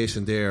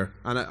expectation there.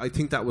 And I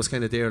think that was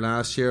kind of there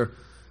last year.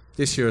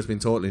 This year has been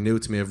totally new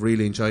to me. I've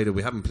really enjoyed it.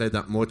 We haven't played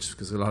that much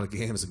because a lot of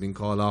games have been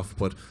called off.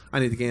 But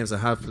any of the games I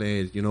have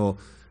played,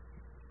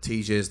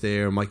 TJ's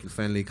there, Michael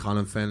Fennelly,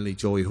 Colin Fennelly,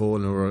 Joey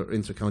Holan, who are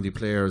inter-county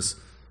players.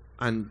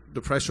 And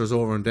the pressure is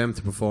over on them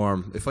to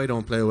perform. If I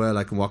don't play well,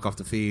 I can walk off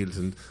the field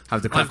and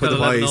have the crack with the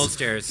boys. I've got 11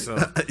 All-Stars, so...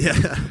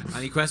 Yeah.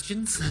 Any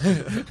questions?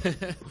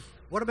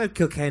 What about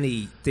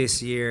Kilkenny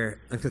this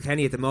year and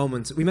Kilkenny at the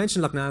moment? We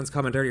mentioned Loughnan's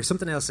comment earlier.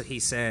 Something else that he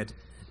said,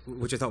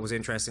 which I thought was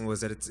interesting, was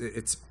that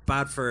it's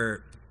bad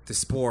for the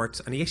sport,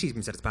 and he actually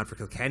even said it's bad for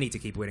Kilkenny to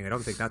keep winning. I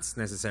don't think that's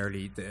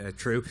necessarily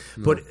true.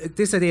 No. But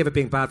this idea of it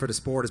being bad for the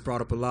sport is brought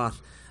up a lot.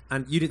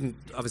 And you didn't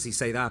obviously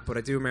say that, but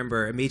I do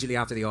remember immediately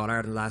after the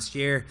All-Ireland last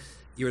year,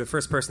 you were the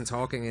first person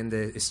talking in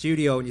the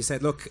studio, and you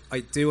said, look,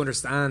 I do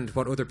understand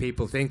what other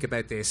people think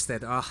about this,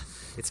 that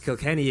it's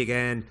Kilkenny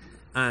again,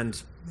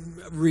 and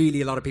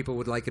really a lot of people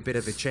would like a bit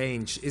of a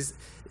change. Is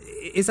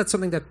that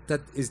something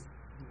that is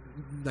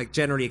like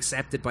generally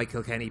accepted by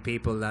Kilkenny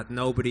people, that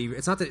nobody,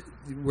 it's not that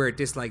we're a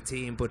disliked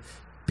team, but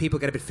people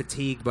get a bit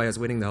fatigued by us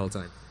winning the whole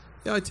time?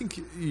 Yeah, I think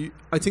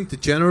the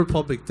general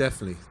public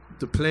definitely.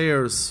 The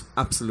players,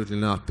 absolutely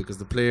not, because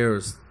the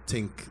players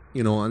think,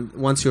 and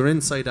once you're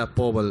inside that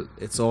bubble,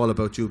 it's all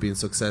about you being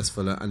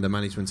successful and the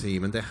management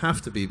team, and they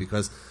have to be,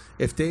 because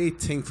if they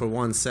think for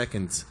 1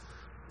 second,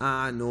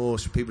 no,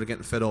 people are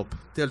getting fed up,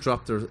 they'll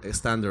drop their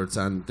standards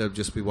and they'll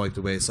just be wiped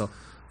away. So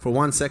for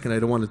 1 second, I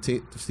don't want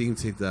the team to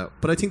think that.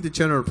 But I think the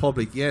general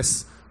public,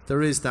 yes,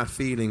 there is that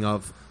feeling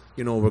of,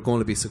 we're going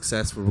to be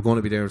successful, we're going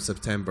to be there in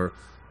September.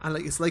 And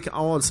it's like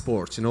all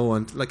sports,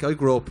 and like I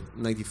grew up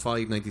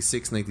 95,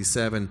 96,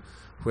 97,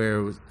 where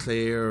it was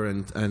Clare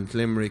and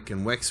Limerick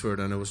and Wexford,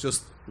 and it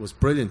was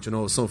brilliant, it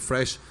was so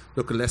fresh.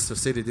 Look at Leicester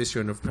City this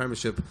year in the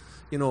Premiership,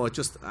 it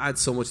just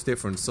adds so much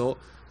difference. So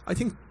I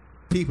think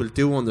people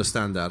do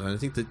understand that, and I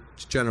think the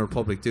general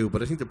public do,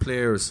 but I think the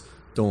players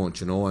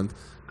don't, and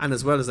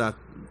as well as that,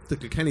 the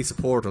Kilkenny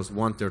supporters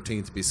want their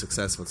team to be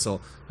successful. So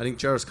I think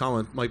Gerard's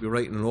comment might be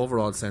right in an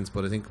overall sense,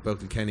 but I think about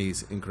Kilkenny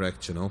is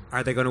incorrect,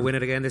 Are they going to win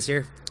it again this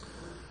year?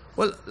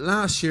 Well,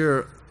 last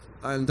year,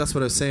 and that's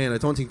what I was saying, I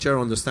don't think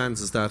Gerard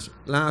understands, is that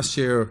last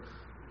year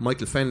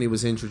Michael Fennelly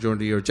was injured during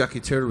the year, Jackie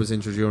Tyrrell was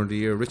injured during the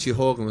year, Richie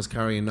Hogan was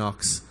carrying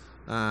knocks,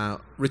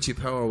 Richie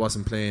Power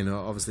wasn't playing,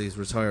 obviously he's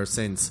retired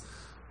since.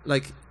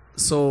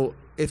 So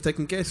if they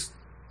can get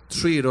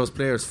 3 of those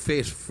players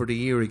fit for the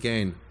year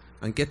again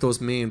and get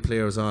those main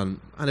players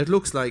on, and it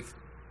looks like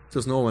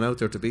there's no one out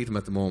there to beat them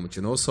at the moment,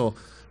 so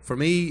for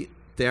me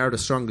they are the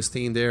strongest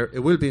team there.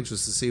 It will be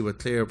interesting to see what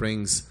Clare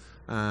brings,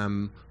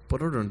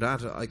 but other than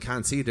that I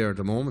can't see there at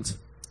the moment.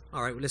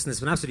 Alright, well listen,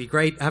 it's been absolutely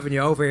great having you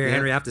over here,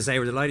 Henry. I have to say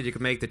we're delighted you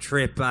could make the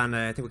trip, and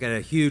I think we'll get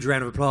a huge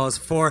round of applause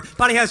for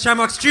Ballyhouse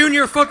Shamrocks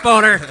junior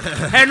footballer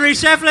Henry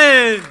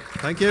Shefflin.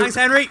 Thank you. Thanks,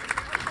 Henry.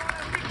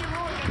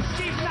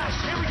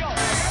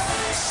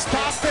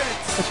 Stop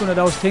it! It's one of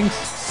those things.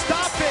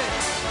 Stop it!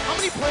 How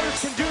many players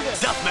can do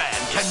this?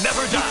 Duffman can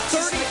never die.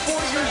 34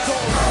 years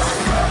old.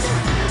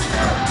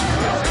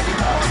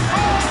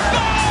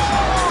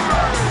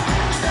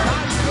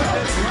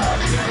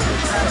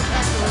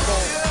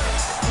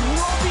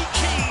 Robbie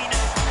Keane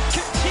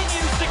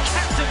continues to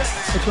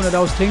captivate. It's one of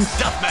those things.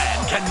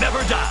 Duffman can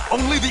never die.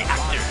 Only the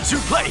actors who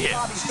play him.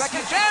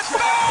 Second chance.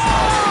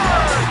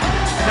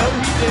 No,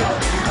 he didn't.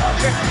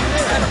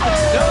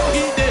 No,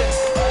 he didn't.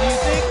 Do you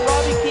think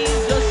Robbie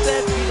Keane just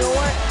said, you know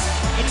what?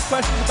 Any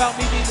questions about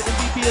me being the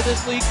MVP of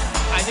this league?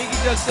 I think he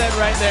just said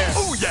right there.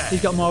 Oh, yeah.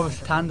 He's got more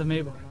of a tan than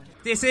me, but...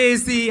 This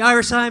is the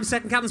Irish Times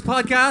Second Captain's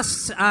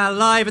Podcast,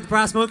 live at the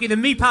Brass Monkey, the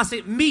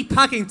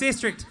meatpacking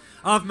district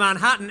of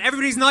Manhattan.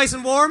 Everybody's nice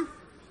and warm?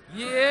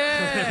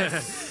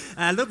 Yes.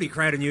 Lovely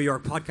crowd of New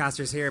York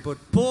podcasters here,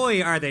 but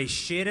boy, are they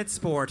shit at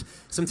sport.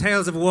 Some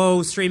tales of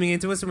woe streaming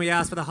into us when we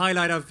asked for the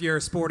highlight of your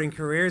sporting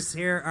careers.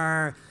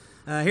 Here's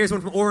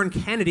one from Oren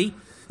Kennedy.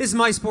 This is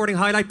my sporting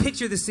highlight.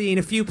 Picture the scene,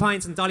 a few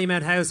pints in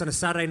Dollymount House on a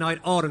Saturday night,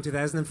 autumn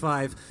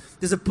 2005.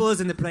 There's a buzz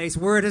in the place,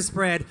 word has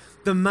spread.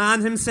 The man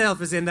himself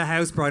is in the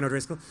house, Brian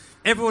O'Driscoll.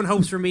 Everyone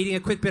hopes for a meeting,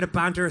 a quick bit of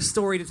banter, a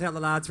story to tell the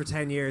lads for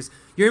 10 years.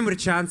 You're in with a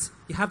chance.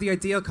 You have the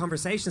ideal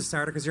conversation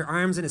starter because your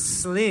arm's in a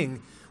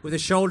sling with a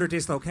shoulder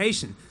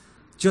dislocation.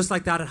 Just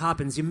like that, it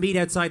happens. You meet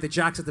outside the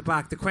Jacks at the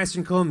back. The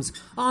question comes,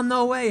 oh,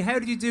 no way, how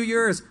did you do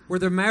yours? Were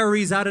the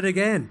Maoris at it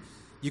again?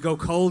 You go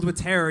cold with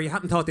terror. You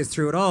hadn't thought this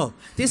through at all.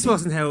 This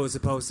wasn't how it was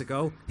supposed to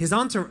go. His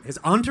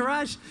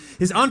entourage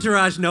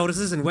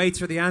notices and waits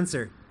for the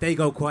answer. They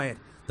go quiet.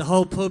 The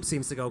whole pub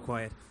seems to go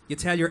quiet. You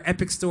tell your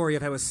epic story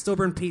of how a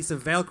stubborn piece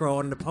of Velcro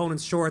on an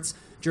opponent's shorts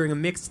during a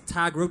mixed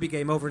tag rugby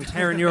game over in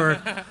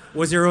Terranure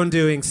was your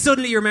undoing.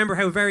 Suddenly you remember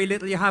how very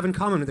little you have in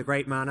common with the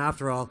great man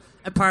after all,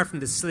 apart from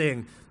the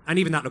sling. And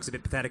even that looks a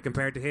bit pathetic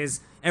compared to his.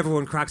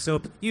 Everyone cracks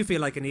up. You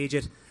feel like an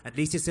idiot. At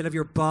least you still have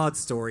your bod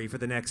story for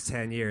the next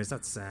 10 years.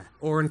 That's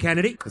Oren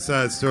Kennedy. A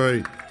sad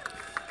story.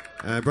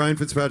 Brian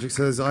Fitzpatrick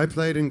says, I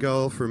played in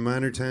goal for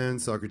Manortown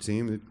soccer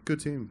team, a good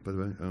team, by the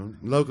way,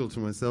 local to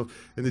myself,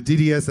 in the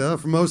DDSL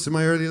for most of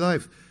my early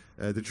life.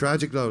 The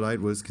tragic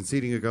lowlight was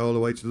conceding a goal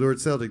away to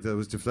Lourdes Celtic that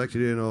was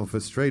deflected in off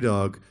a stray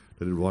dog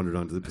that had wandered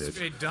onto the pitch. A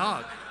stray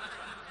dog?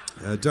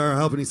 Dara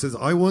Halpenny says,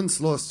 I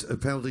once lost a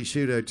penalty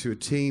shootout to a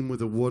team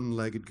with a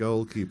one-legged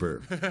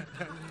goalkeeper.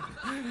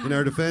 In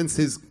our defence,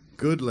 his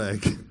good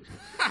leg.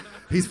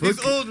 He's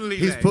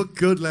put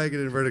good leg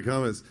in inverted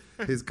commas.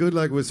 His good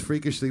leg was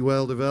freakishly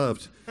well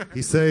developed.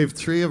 He saved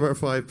 3 of our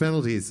 5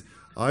 penalties.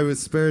 I was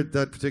spared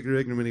that particular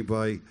ignominy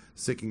by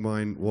sticking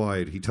mine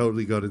wide. He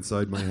totally got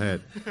inside my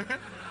head.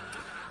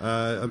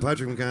 And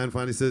Patrick McCann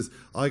finally says,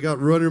 I got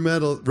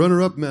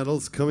runner-up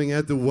medals coming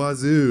out the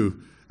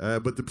wazoo.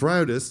 But the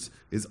proudest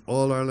is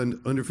All-Ireland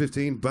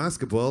Under-15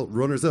 basketball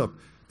runners-up.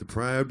 The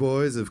Proud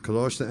Boys of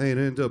Coláiste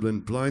Éine in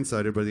Dublin,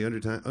 blindsided by the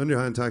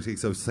underhand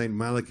tactics of St.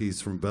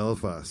 Malachy's from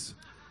Belfast,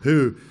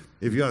 who,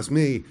 if you ask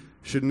me,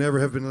 should never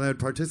have been allowed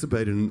to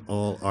participate in an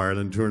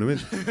All-Ireland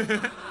tournament.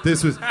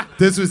 This was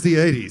the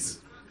 80s.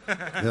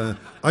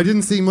 I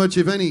didn't see much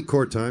of any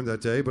court time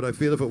that day, but I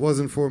feel if it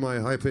wasn't for my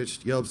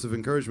high-pitched yelps of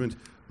encouragement,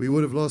 we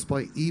would have lost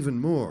by even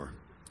more.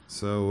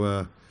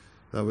 So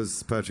that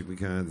was Patrick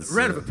McCann's.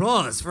 Round of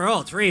applause for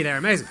all 3 there.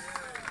 Amazing.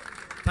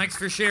 Thanks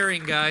for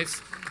sharing,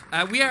 guys.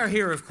 We are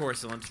here, of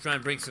course, to try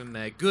and bring some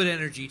good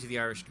energy to the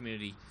Irish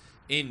community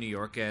in New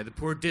York. The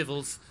poor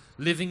divils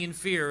living in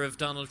fear of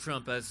Donald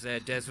Trump, as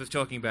Des was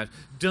talking about,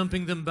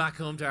 dumping them back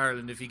home to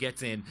Ireland if he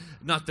gets in.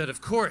 Not that, of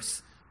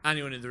course,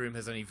 anyone in the room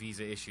has any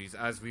visa issues,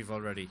 as we've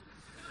already...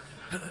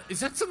 Is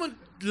that someone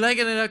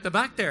legging it out the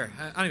back there?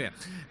 Anyway,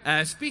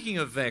 speaking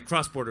of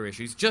cross-border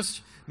issues,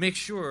 just make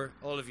sure,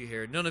 all of you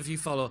here, none of you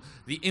follow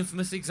the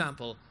infamous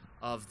example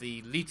of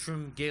the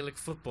Leitrim Gaelic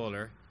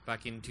footballer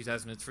back in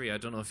 2003. I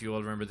don't know if you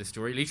all remember this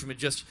story. Leitrim had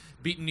just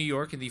beaten New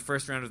York in the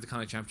first round of the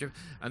Connacht Championship,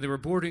 and they were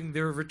boarding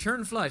their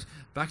return flight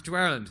back to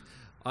Ireland.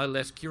 I'll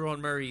let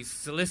Kieran Murray's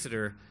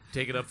solicitor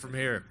take it up from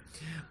here.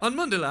 On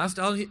Monday last,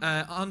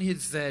 on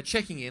his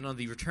checking in on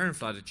the return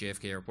flight at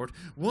JFK Airport,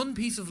 one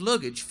piece of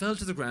luggage fell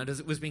to the ground as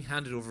it was being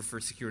handed over for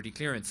security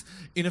clearance.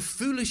 In a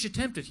foolish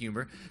attempt at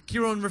humour,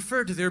 Kieran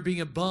referred to there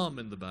being a bomb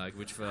in the bag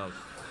which fell.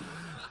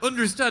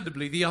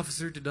 Understandably, the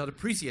officer did not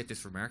appreciate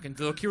this remark, and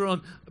though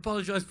Kieran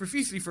apologised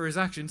profusely for his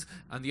actions,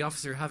 and the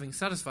officer having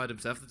satisfied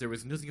himself that there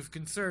was nothing of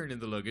concern in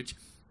the luggage,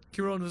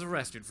 Kieran was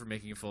arrested for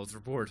making a false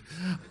report.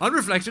 On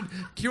reflection,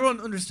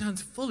 Kieran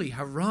understands fully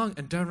how wrong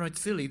and downright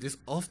silly this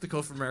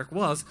off-the-cuff remark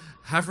was,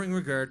 having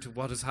regard to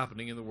what is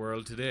happening in the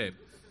world today.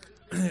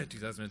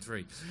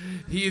 2003.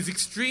 He is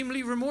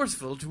extremely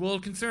remorseful to all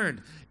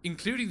concerned,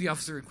 including the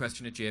officer in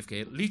question at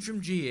JFK,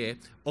 Leitrim GA,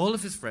 all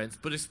of his friends,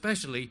 but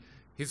especially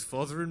his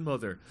father and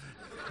mother,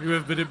 who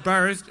have been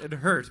embarrassed and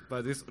hurt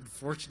by this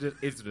unfortunate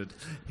incident.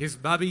 His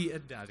mammy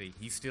and daddy.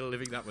 He's still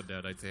living that one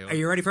down, I'd say. Are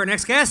you ready for our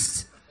next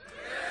guest?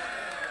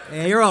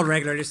 You're all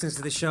regular listeners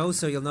to the show,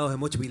 so you'll know how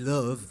much we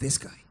love this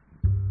guy.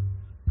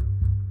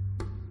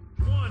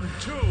 1,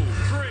 2, 3,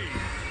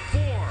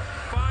 4,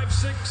 5,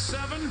 6,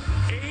 7,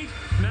 8,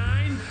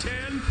 9,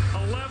 10,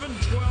 11,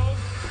 12,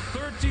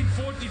 13,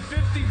 14,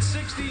 15,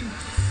 16,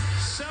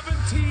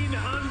 17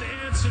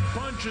 unanswered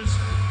punches.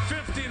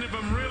 15 of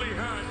them really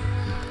hurt.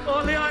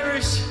 All the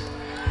Irish,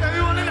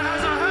 everyone in the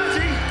house are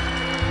hurting.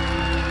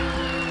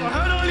 I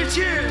heard all your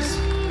cheers,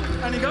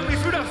 and you got me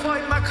through that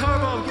fight. Matt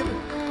Carbo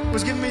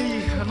was giving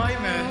me a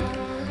nightmare,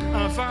 and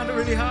I found it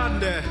really hard in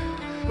there.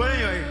 But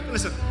anyway,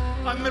 listen,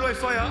 I'm a middleweight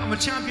fighter. I'm a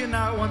champion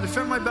now. I want to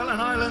defend my belt in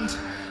Ireland,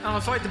 and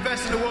I'll fight the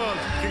best in the world.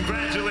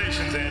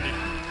 Congratulations, Andy.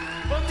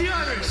 Up the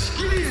Irish.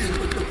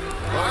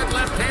 Hard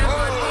left hand.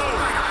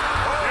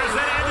 There's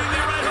that Andy in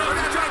the right hook.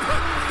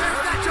 There's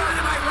that John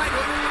in my right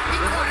hook. He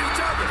caught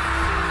each other.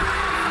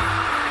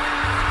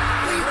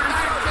 Leave the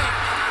night kick.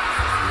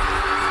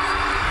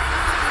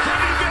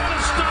 Kenny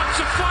Bayless stops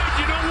the fight.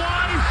 You know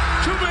why?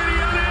 Too many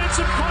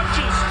unanswered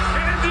punches.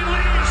 Andy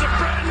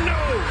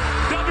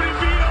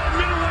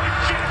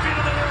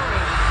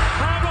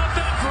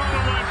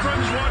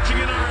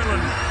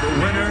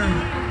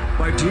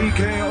by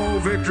TKO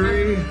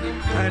victory.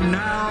 And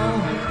now,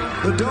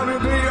 the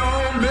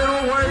WBO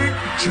middleweight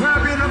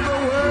champion of the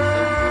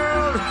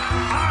world,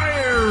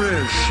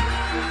 Irish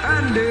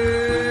Andy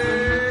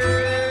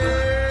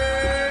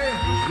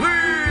Lee.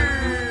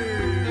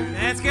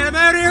 Let's get him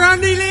out of here,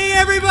 Andy Lee,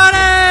 everybody!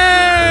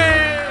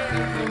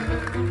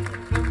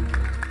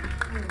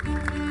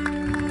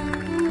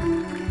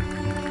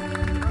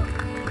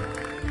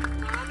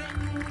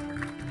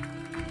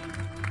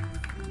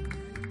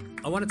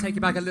 I want to take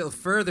you back a little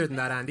further than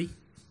that, Andy,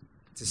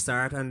 to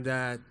start, and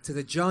to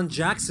the John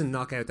Jackson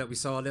knockout that we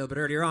saw a little bit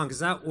earlier on, because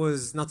that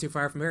was not too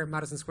far from here,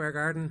 Madison Square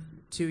Garden,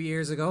 2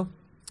 years ago.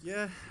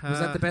 Yeah. Was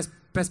that the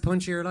best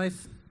punch of your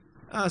life?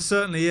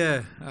 Certainly,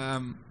 yeah.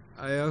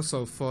 I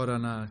also fought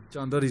on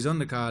John Duddy's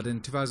undercard in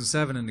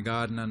 2007 in the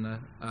Garden, and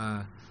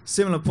a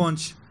similar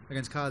punch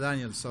against Carl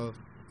Daniels, so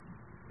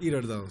either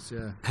of those,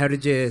 yeah. How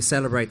did you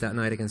celebrate that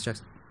night against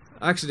Jackson?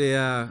 Actually,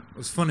 it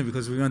was funny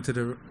because we went to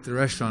the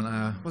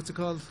restaurant. What's it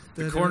called?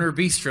 The Corner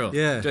Bistro.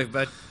 Yeah.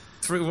 About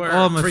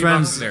all my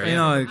friends. There, you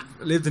know,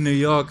 I lived in New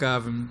York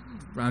around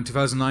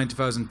 2009,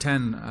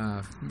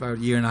 2010, about a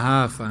year and a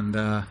half, and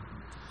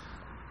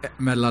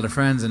met a lot of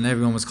friends, and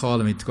everyone was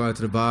calling me to go out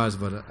to the bars,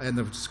 but I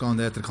ended up just going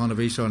there to the Corner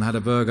Bistro and had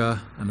a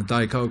burger and a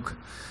Diet Coke.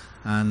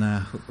 And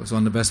it was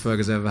one of the best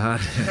burgers I ever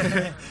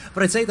had.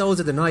 But I'd say those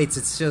are the nights.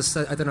 It's just,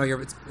 I don't know,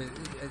 it's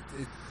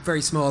a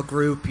very small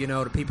group, you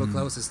know, the people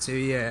closest to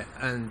you,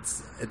 and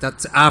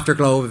that's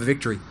afterglow of a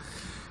victory.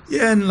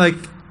 Yeah, and like,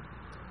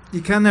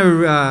 you can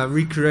never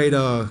recreate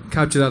or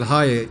capture that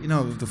high, you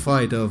know, of the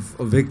fight of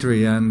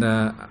victory, and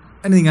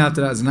anything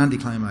after that is an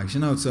anticlimax, you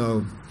know,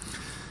 so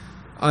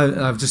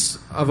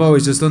I've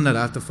always just done that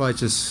after fight,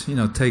 just, you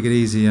know, take it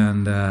easy,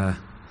 and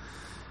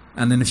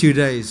in a few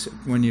days,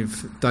 when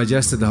you've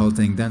digested the whole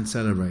thing, then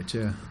celebrate,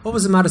 yeah. What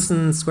was the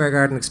Madison Square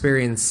Garden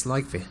experience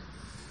like for you?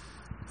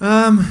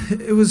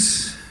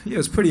 It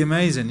was pretty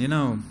amazing, you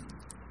know.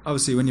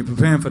 Obviously, when you're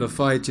preparing for the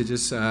fight, you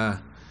just you're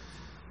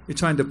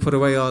trying to put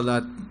away all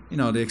that, you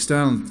know, the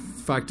external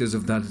factors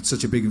of that. It's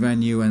such a big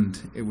venue, and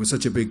it was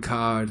such a big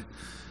card,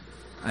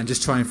 and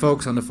just try and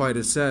focus on the fight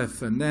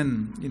itself. And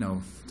then, you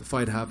know, the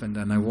fight happened,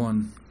 and I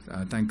won,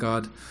 thank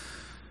God.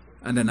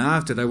 And then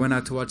after that, I went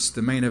out to watch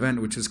the main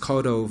event, which was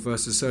Cotto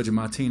versus Sergio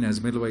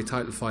Martinez, middleweight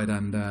title fight,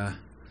 and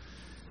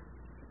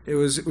it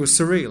was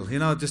surreal, you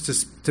know,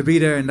 just to be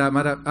there in that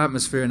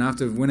atmosphere and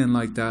after winning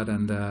like that,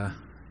 and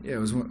yeah, it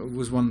was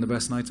one of the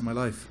best nights of my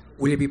life.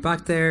 Will you be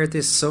back there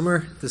this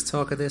summer? There's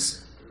talk of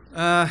this.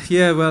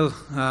 Yeah, well,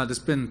 it's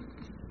been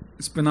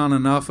on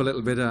and off a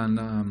little bit,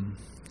 and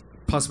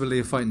possibility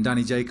of fighting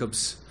Danny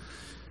Jacobs.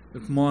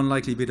 It would more than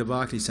likely be the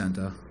Barclays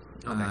Centre.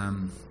 Okay.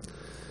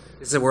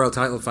 It's a world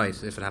title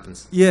fight if it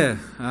happens. Yeah,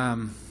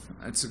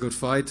 it's a good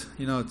fight.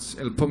 You know,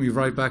 it'll put me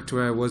right back to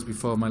where I was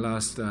before my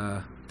last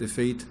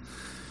defeat.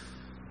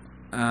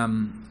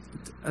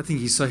 I think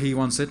he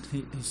wants it.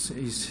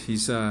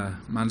 His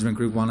management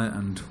group want it,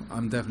 and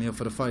I'm definitely up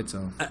for the fight.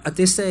 So at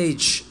this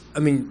stage, I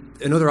mean,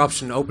 another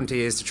option open to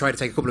you is to try to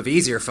take a couple of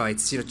easier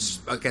fights. You know, just,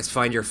 I guess,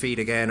 find your feet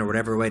again, or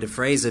whatever way to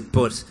phrase it.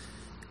 But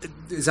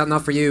is that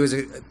not for you? Is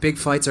it big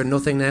fights or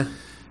nothing now?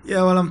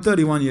 Yeah, well, I'm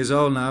 31 years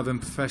old now. I've been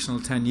professional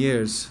 10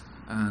 years,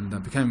 and I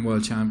became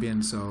world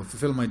champion. So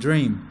fulfilled my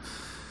dream.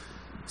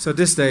 So at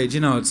this stage,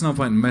 you know, it's no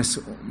point in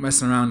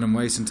messing around and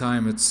wasting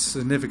time. It's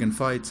significant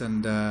fights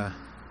and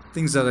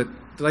things that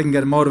I can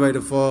get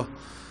motivated for,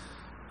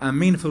 and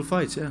meaningful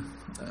fights, yeah.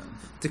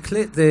 The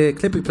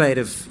clip we played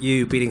of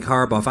you beating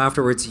Karbov,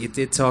 afterwards you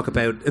did talk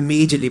about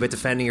immediately about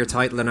defending your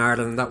title in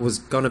Ireland, and that was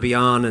going to be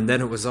on, and then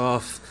it was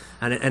off,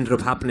 and it ended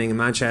up happening in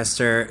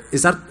Manchester.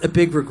 Is that a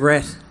big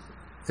regret,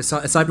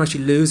 aside from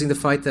actually losing the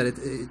fight, that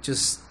it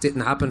just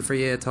didn't happen for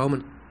you at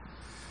Thomond?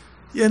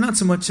 Yeah, not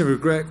so much a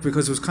regret,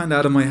 because it was kind of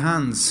out of my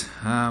hands.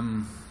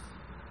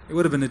 It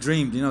would have been a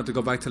dream, you know, to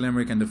go back to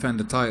Limerick and defend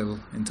the title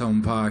in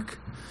Thomond Park,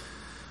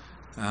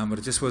 but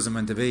it just wasn't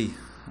meant to be.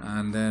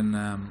 And then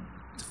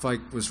the fight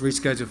was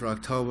rescheduled for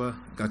October,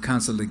 got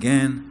cancelled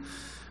again,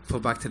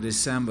 put back to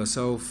December.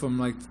 So from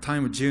like the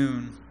time of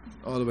June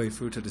all the way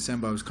through to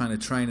December, I was kind of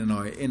training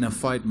or in a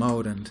fight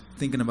mode and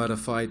thinking about a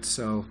fight.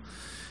 So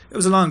it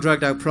was a long,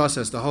 dragged out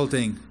process, the whole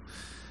thing,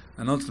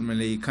 and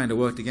ultimately kind of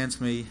worked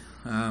against me.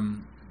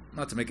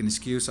 Not to make an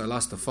excuse, I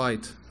lost the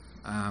fight,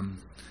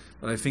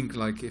 but I think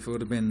like if it would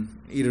have been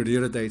either of the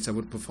other dates, I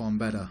would have performed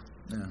better.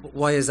 Yeah.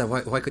 Why is that?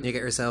 Why couldn't you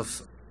get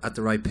yourself at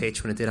the right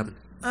pitch when it did happen?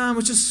 It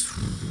was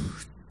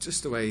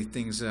just the way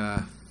things,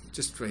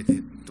 just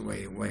the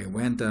way it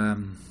went.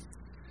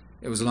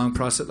 It was a long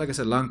process, like I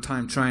said, long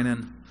time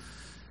training,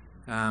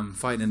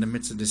 fighting in the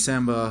midst of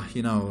December,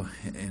 you know,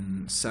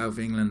 in South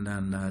England,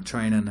 and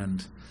training,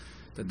 and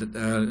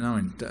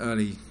the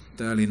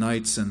early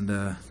nights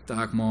and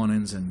dark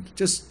mornings, and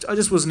I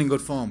just wasn't in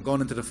good form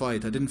going into the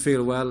fight. I didn't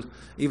feel well,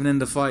 even in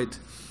the fight.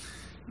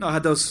 You know, I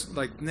had those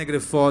like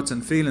negative thoughts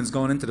and feelings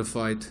going into the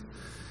fight.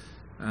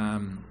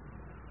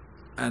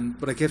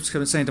 But I kept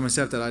saying to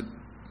myself that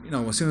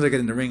as soon as I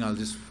get in the ring,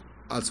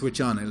 I'll switch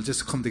on. It'll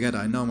just come together.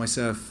 I know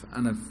myself,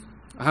 and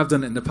I have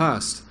done it in the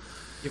past.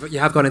 You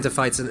have gone into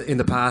fights in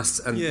the past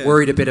and Yeah.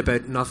 worried a bit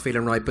about not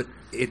feeling right, but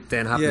it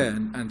then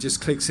happened. Yeah, and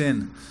just clicks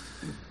in.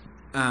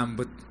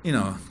 But you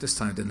know, this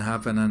time it didn't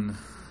happen,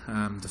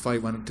 and the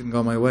fight didn't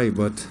go my way.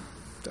 But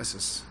that's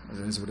just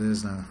it is what it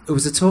is now. It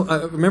was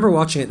I remember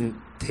watching it and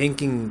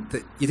thinking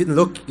that you didn't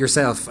look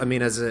yourself. I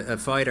mean, as a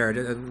fighter, I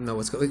didn't know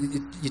what's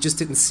going. You just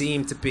didn't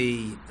seem to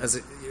be as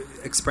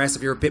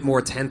expressive. You're a bit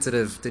more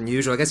tentative than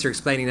usual. I guess you're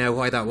explaining now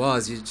why that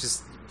was. You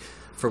just,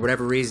 for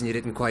whatever reason, you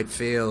didn't quite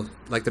feel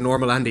like the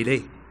normal Andy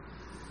Lee.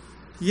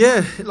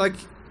 Yeah, like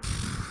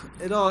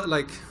it all,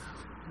 like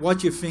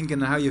what you're thinking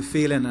and how you're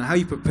feeling and how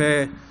you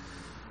prepare.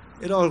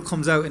 It all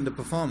comes out in the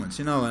performance,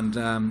 you know. And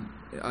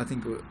I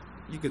think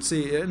you could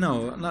see,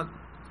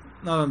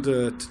 not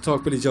to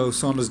talk Billy Joe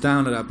Saunders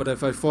down to that, but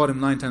if I fought him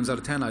 9 times out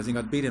of 10, I think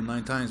I'd beat him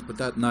 9 times. But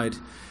that night,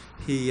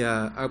 he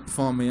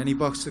outperformed me, and he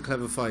boxed a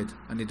clever fight,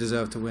 and he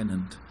deserved to win.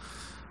 And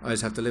I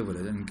just have to live with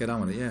it and get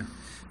on with it. Yeah.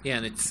 Yeah,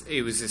 and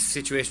it was a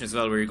situation as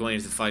well where you're going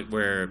into the fight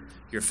where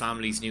your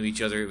families knew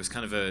each other. It was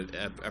kind of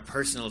a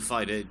personal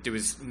fight. There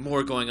was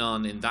more going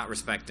on in that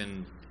respect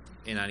than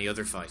in any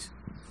other fight.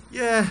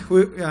 Yeah,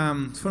 we're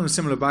from a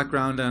similar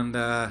background, and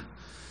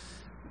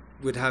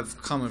we'd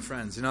have common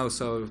friends, you know.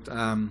 So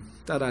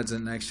that adds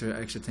an extra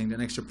thing,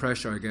 an extra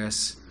pressure, I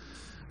guess,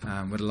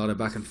 with a lot of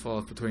back and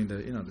forth between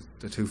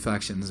the two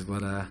factions.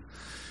 But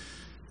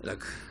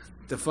look,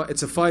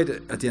 it's a fight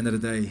at the end of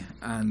the day,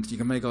 and you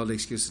can make all the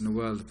excuses in the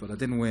world, but I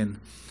didn't win,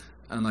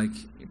 and like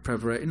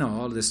preparation,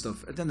 all of this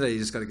stuff. At the end of the day, you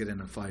just got to get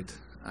in and fight,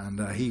 and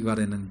he got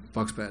in and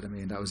boxed better than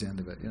me, and that was the end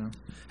of it, you know.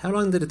 How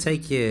long did it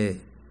take you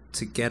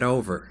to get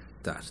over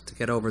that, to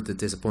get over the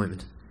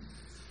disappointment?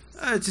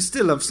 I'm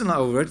still not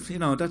over it. You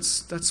know,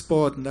 that's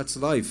sport and that's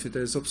life.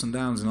 There's ups and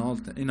downs and all,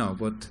 you know.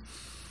 But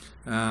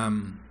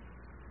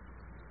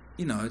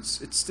you know,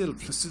 it still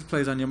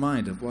plays on your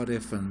mind of what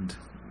if and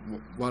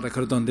what I could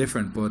have done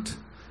different. But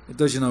it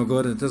does you no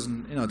good. And it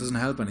doesn't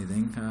help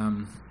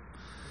anything.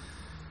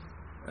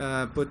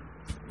 But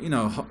you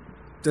know,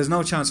 there's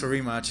no chance for a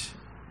rematch.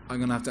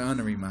 I'm gonna have to earn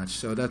a rematch.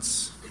 So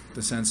that's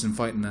the sense in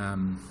fighting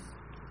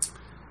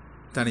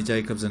Danny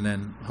Jacobs and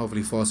then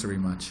hopefully force a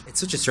rematch. It's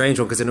such a strange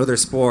one because in other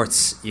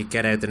sports you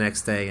get out the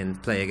next day and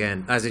play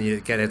again, as in you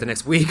get out the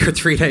next week or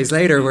 3 days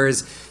later,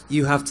 whereas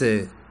you have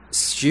to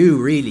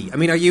stew, really. I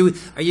mean, are you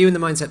in the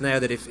mindset now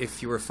that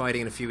if you were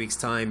fighting in a few weeks'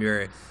 time,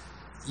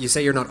 you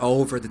say you're not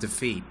over the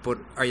defeat, but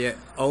are you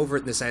over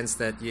it in the sense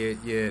that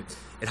it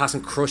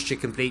hasn't crushed you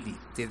completely?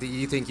 Do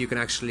you think you can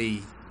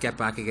actually get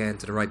back again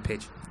to the right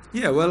pitch?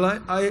 Yeah, well,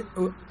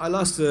 I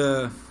lost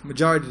a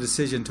majority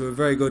decision to a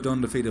very good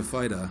undefeated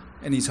fighter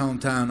in his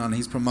hometown on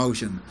his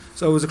promotion.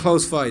 So it was a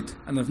close fight,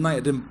 and if night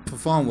I didn't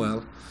perform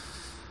well,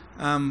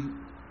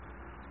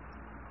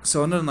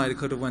 so another night it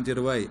could have went the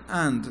other way.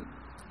 And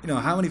you know,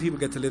 how many people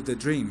get to live their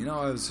dream? You know,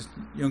 I was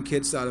a young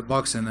kid, started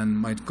boxing, and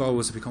my goal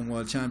was to become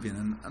world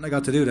champion, and I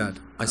got to do that.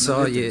 I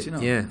saw you,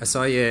 yeah, I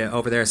saw you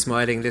over there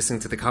smiling, listening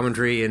to the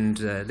commentary and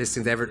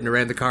listening to everything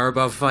around the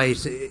Karabov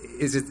fight.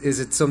 Is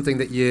it something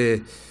that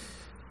you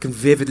can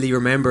vividly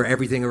remember,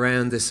 everything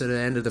around the sort of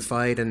end of the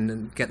fight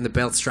and getting the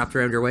belt strapped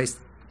around your waist?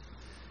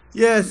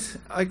 Yes,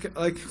 I'm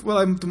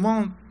the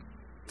moment,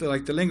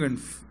 the lingering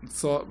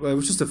thought. Well, it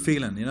was just a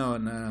feeling, you know,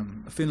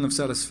 and a feeling of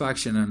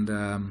satisfaction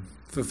and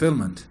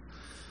fulfillment.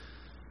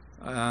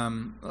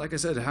 Like I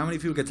said, how many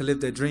people get to live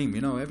their dream?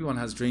 You know, everyone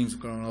has dreams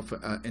growing up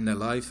in their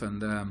life,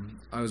 and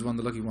I was one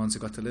of the lucky ones who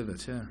got to live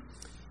it. Yeah.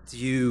 Do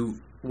you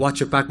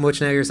watch it back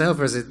much now yourself,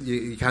 or is it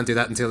you can't do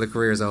that until the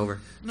career's over?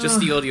 No. Just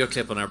the audio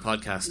clip on our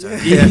podcast.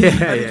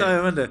 Yeah.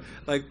 I wonder.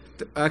 Like,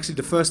 actually,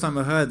 the first time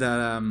I heard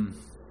that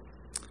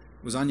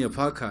was on your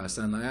podcast,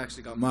 and I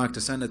actually got Mark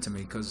to send it to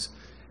me because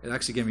it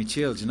actually gave me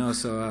chills. You know,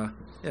 so.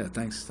 Yeah,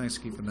 thanks for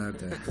keeping that out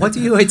there. What do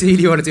you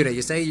ideally want to do now?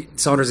 You say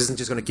Saunders isn't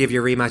just going to give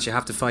you a rematch, you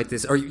have to fight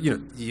this, or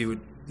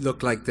you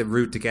look like the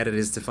route to get it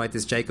is to fight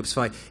this Jacobs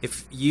fight.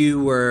 If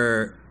you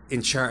were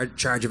in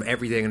charge of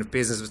everything and if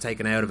business was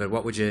taken out of it,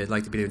 what would you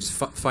like to be doing? Just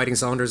fighting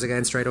Saunders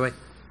again straight away?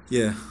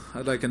 Yeah,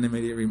 I'd like an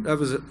immediate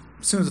rematch. As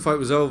soon as the fight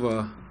was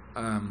over,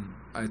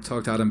 I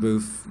talked to Adam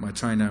Booth, my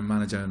trainer and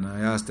manager, and I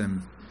asked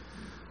him,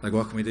 like,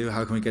 what can we do?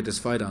 How can we get this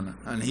fight on?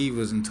 And he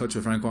was in touch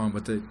with Frank Warren,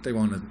 but they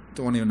won't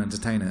even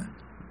entertain it.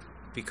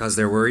 Because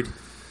they're worried?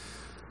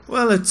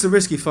 Well, it's a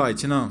risky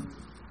fight, you know.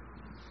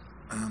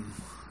 Yeah,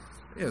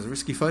 it's a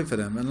risky fight for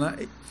them.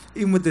 And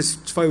even with this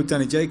fight with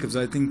Danny Jacobs,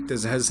 I think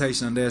there's a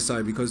hesitation on their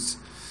side because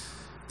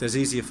there's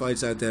easier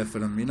fights out there for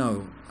them, you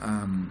know.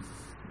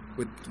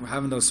 With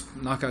having those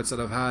knockouts that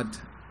I've had,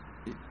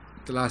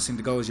 the last thing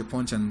to go is your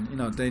punch, and, you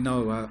know, they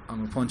know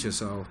I'm a puncher,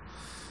 so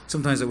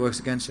sometimes it works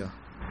against you.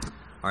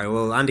 All right,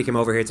 well, Andy came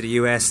over here to the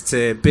US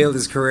to build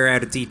his career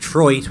out of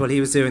Detroit. While he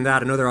was doing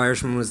that, another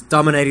Irishman was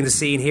dominating the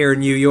scene here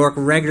in New York,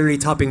 regularly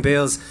topping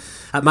bills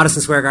at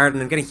Madison Square Garden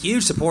and getting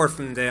huge support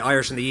from the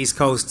Irish on the East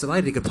Coast.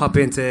 Delighted he could pop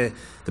into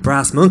the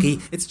Brass Monkey.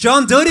 It's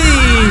John Duddy! Hey,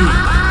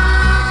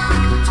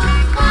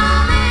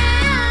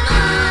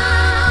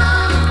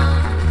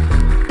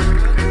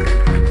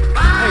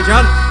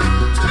 John.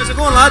 How's it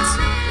going,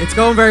 lads? It's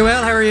going very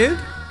well. How are you?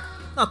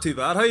 Not too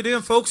bad. How you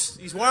doing, folks?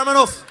 He's warm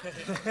enough.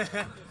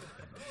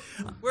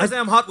 Where's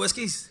them hot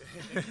whiskies?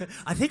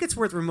 I think it's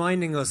worth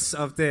reminding us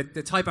of the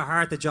type of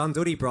heart that John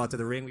Duddy brought to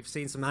the ring. We've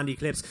seen some handy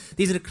clips.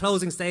 These are the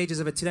closing stages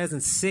of a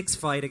 2006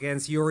 fight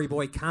against Yuri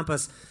Boy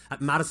Campos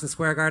at Madison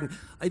Square Garden.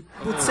 I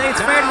would say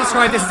it's fair to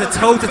describe this as a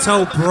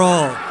toe-to-toe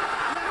brawl.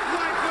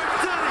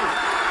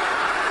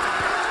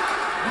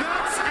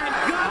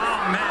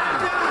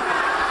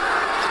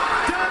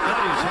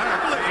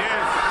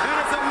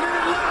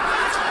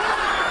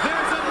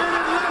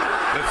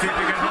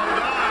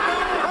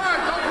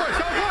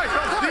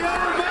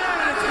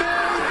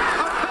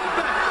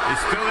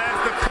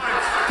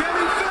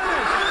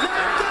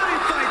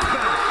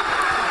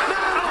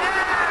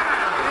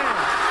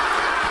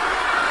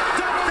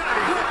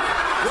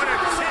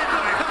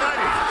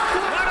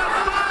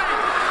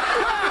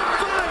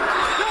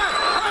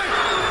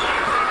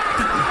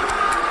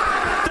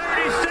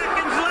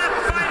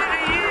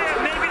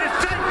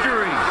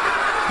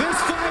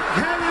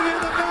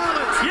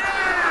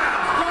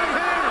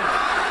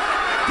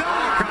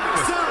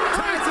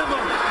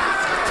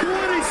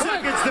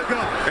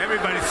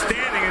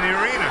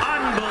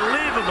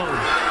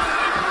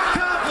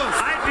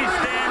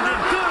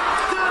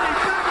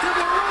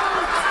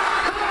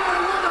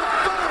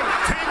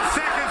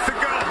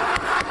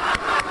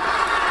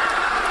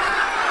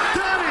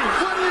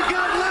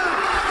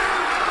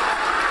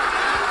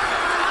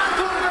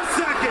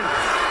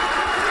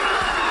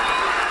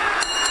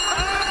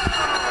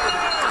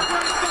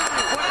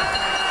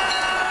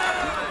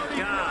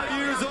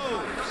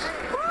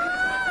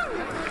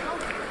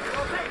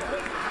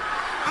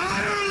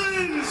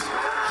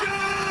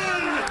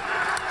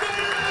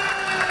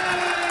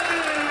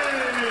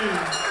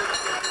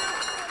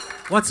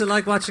 What's it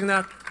like watching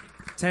that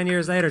 10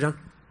 years later, John?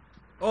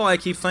 All I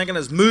keep thinking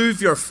is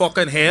move your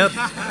fucking head.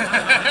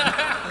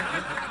 I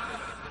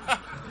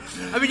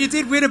mean, you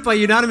did win it by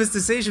unanimous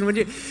decision. Were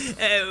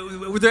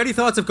there any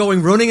thoughts of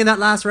going running in that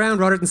last round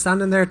rather than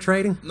standing there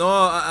trading? No,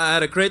 I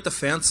had a great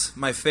defense.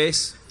 My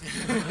face.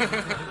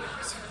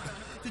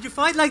 Did you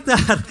fight like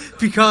that?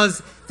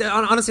 Because,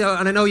 honestly,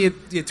 and I know you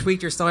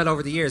tweaked your style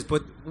over the years,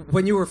 but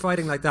when you were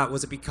fighting like that,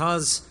 was it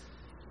because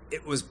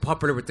it was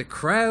popular with the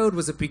crowd?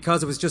 Was it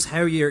because it was just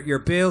how you're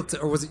built?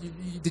 Or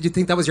did you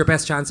think that was your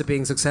best chance of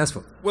being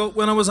successful? Well,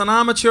 when I was an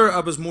amateur, I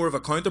was more of a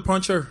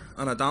counter-puncher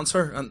and a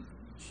dancer. And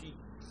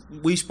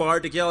we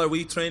sparred together,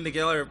 we trained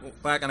together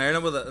back in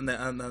Ireland in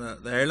the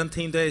Ireland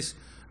team days.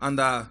 And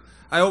I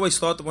always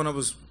thought that when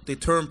they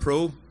turned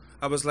pro,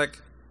 I was like,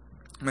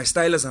 my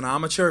style as an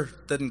amateur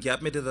didn't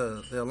get me to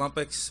the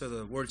Olympics or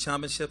the World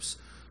Championships.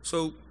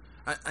 So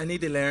I need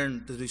to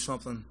learn to do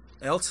something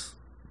else.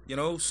 You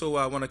know,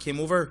 so when I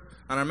came over,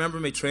 and I remember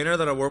my trainer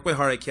that I work with,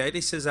 Harry Kite,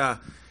 he says,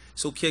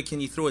 so kid,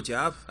 can you throw a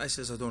jab? I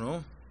says, I don't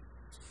know.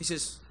 He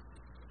says,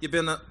 you've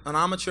been an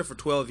amateur for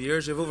 12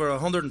 years, you've over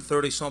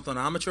 130-something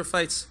amateur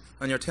fights,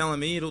 and you're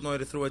telling me you don't know how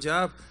to throw a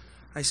jab?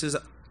 I says,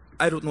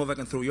 I don't know if I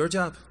can throw your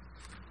jab.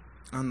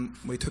 And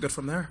we took it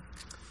from there.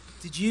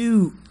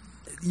 You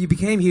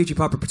became hugely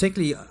popular,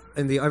 particularly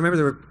I remember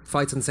there were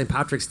fights on St.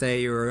 Patrick's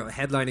Day, you were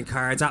headlining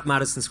cards at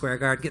Madison Square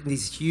Garden, getting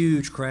these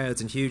huge crowds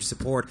and huge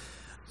support.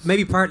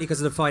 Maybe partly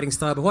because of the fighting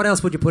style, but what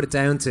else would you put it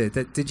down to?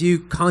 Did you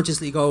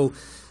consciously go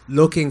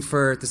looking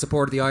for the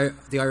support of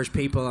the Irish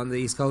people on the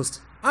East Coast?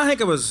 I think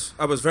I was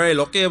very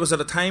lucky. It was at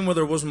a time where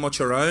there wasn't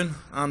much around,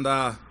 and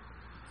I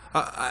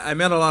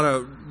met a lot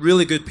of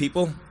really good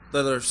people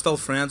that are still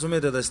friends with me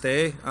to this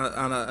day,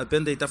 and I've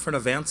been to different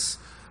events,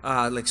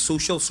 like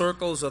social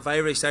circles of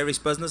Irish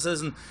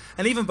businesses, and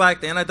even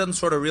back then I didn't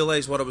sort of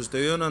realise what I was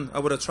doing, and I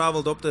would have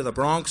travelled up to the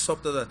Bronx,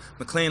 up to the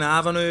McLean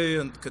Avenue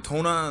and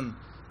Katona and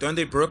down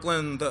to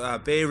Brooklyn,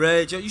 Bay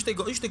Ridge. I used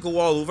to go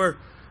all over,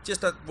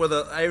 just at where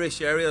the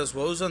Irish areas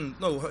was. And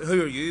no,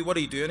 who are you? What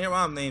are you doing here?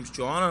 Well, my name's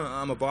John, and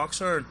I'm a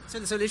boxer.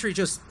 And so literally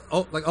just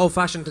like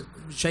old-fashioned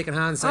shaking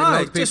hands, saying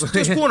hello to people.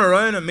 Just going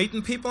around and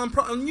meeting people,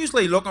 and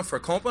usually looking for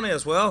company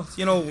as well.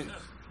 You know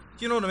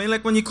what I mean?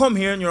 Like when you come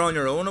here and you're on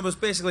your own, it was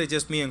basically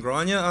just me and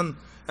Grania, and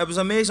it was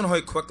amazing how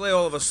quickly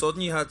all of a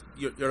sudden you had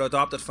your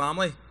adopted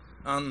family.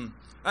 And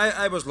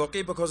I was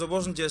lucky because it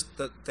wasn't just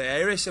the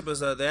Irish, it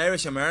was the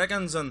Irish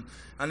Americans, and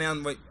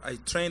then I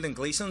trained in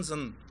Gleason's,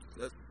 and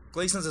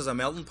Gleason's is a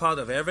melting pot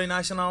of every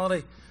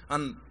nationality.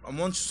 And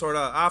once sort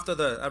of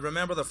I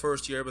remember the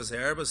first year I was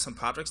there, it was St.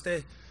 Patrick's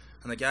Day,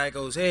 and the guy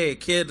goes, "Hey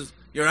kid,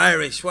 you're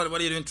Irish, what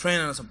are you doing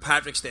training on St.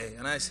 Patrick's Day?"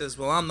 And I says,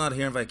 "Well, I'm not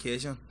here on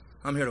vacation,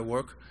 I'm here to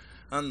work."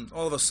 And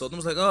all of a sudden I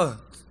was like, oh,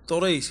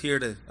 Duddy's here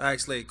to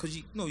actually, because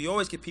you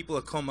always get people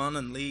that come on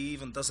and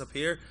leave and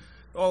disappear.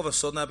 All of a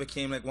sudden I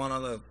became like one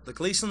of the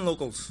Gleason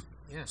locals.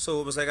 Yeah. So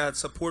it was like I had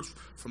support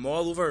from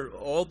all over,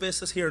 all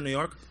bases here in New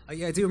York.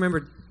 Yeah, I do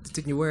remember,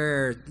 didn't you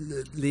wear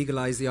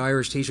legalise the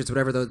Irish t-shirts,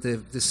 whatever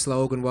the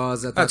slogan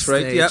was at that That's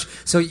stage? Right, yeah.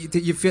 So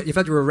you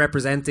felt you were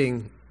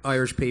representing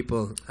Irish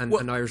people and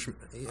Irish the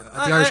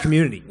Irish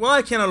community. Well,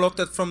 I kind of looked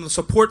at from the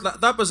support,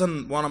 that was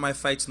in one of my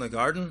fights in the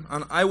Garden,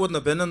 and I wouldn't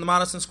have been in the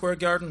Madison Square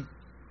Garden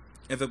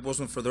if it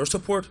wasn't for their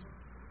support.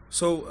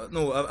 So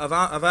no, if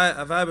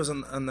I was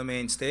on the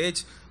main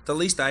stage, the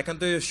least I can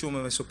do is show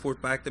my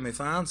support back to my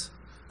fans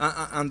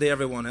and to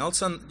everyone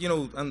else, and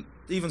and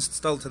even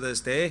still to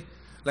this day,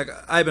 like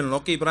I've been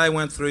lucky, but I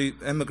went through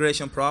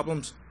immigration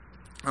problems.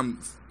 I'm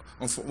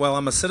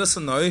a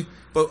citizen now,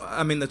 but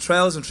I mean the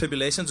trials and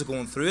tribulations of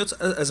going through it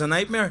is a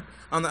nightmare,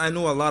 and I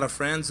know a lot of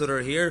friends that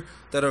are here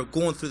that are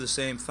going through the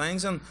same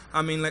things, and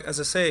I mean, like as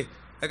I say,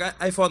 like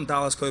I fought in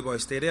Dallas Cowboy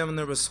Stadium, and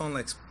there was something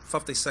like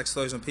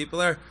 56,000 people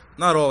there.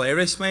 Not all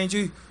Irish, mind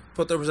you,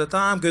 but there was a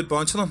damn good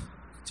bunch of them.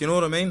 Do you know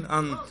what I mean?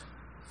 And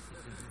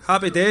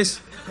happy days.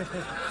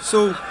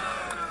 So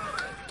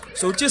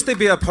just to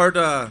be a part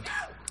of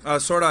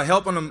sort of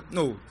helping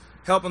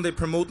to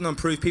promote and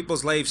improve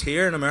people's lives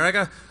here in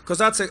America, because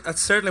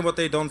that's certainly what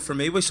they done for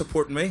me by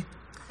supporting me.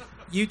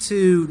 You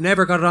two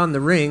never got it on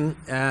the ring.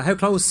 How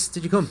close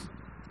did you come?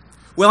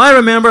 Well, I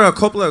remember a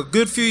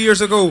good few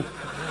years ago.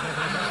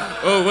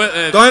 Oh,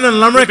 well, down in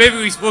Limerick. Maybe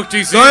we spoke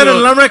too soon. Down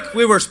in Limerick,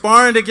 we were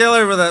sparring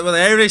together with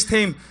the Irish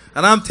team,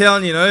 and I'm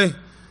telling you now,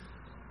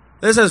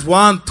 this is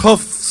one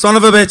tough son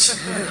of a bitch.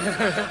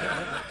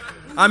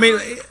 I mean,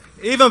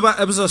 even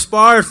it was a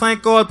spar,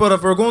 thank God. But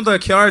if we're going to the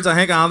cards, I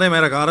think Andy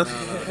might have got it.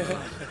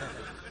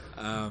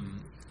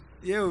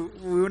 Yeah,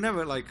 we were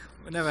never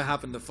it never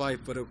happened to fight,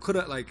 but it could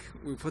have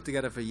we put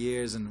together for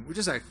years, and we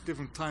just at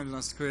different times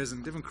lost careers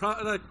and different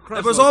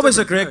it was always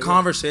a great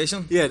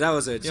conversation. Yeah, that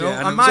was it. You know,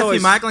 and Matthew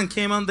Macklin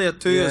came on there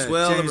too as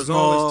well. James There was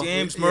always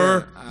James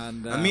Moore,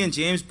 and me and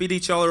James beat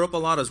each other up a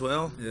lot as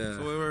well. Yeah.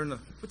 So we were in the.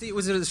 But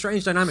was it a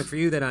strange dynamic for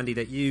you then, Andy,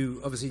 that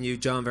you obviously knew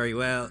John very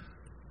well,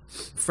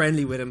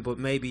 friendly with him, but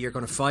maybe you're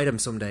going to fight him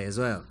someday as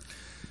well?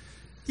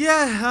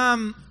 Yeah,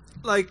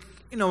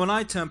 when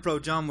I turned pro,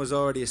 John was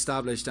already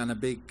established and a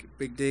big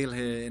deal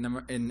here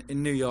in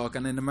New York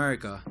and in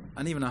America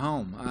and even at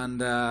home.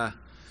 And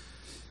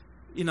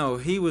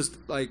he was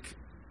like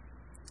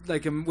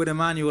with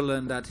Emmanuel,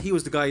 and that he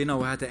was the guy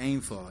we had to aim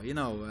for.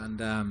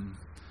 And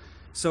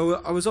so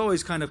I was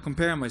always kind of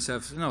comparing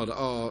myself,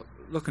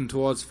 looking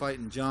towards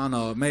fighting John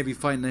or maybe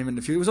fighting him in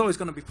the future. It was always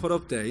going to be put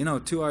up there.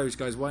 Two Irish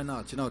guys, why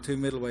not? Two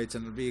middleweights,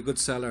 and it'll be a good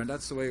seller, and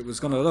that's the way it was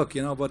going to look.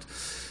 But.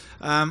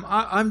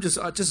 I'm just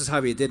as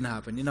happy it didn't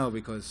happen,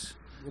 because...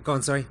 Go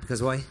on, sorry,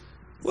 because why?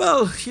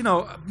 Well,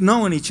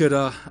 knowing each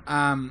other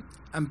and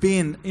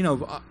being,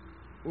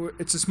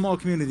 it's a small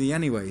community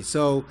anyway,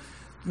 so,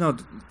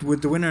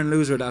 with the winner and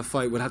loser of that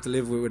fight, we'll have to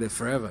live with it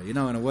forever, in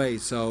a way,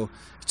 so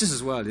it's just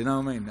as well, you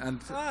know what I mean?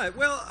 And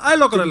well, I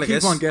look at it like keep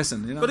this. on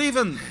guessing, But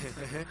even...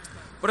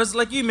 But it's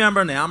like, you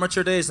remember in the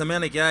amateur days, the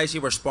many guys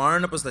you were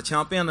sparring, it was the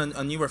champion,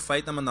 and you were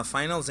fighting them in the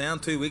finals then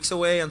 2 weeks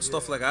away and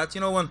stuff like that,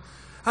 when...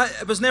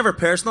 it was never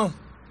personal,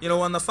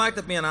 and the fact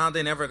that me and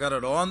Andy never got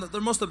it on, there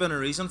must have been a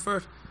reason for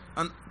it.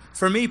 And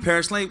for me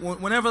personally,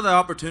 whenever the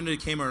opportunity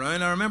came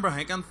around, I remember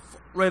thinking,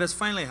 right, it's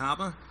finally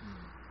happened.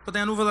 But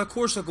then over the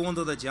course of going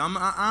to the gym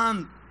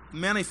and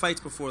many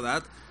fights before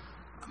that,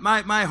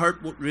 my heart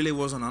really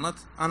wasn't on it.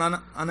 And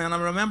then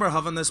I remember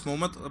having this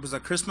moment. It was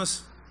at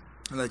Christmas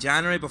in the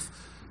January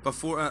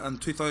before in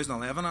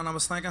 2011, and I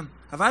was thinking,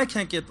 if I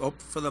can't get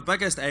up for the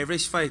biggest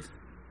Irish fight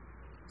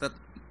that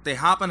they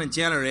happen in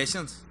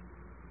generations,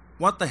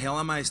 what the hell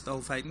am I still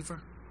fighting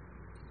for?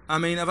 I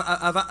mean, if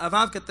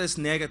I've got this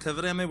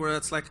negativity in me where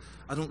it's like,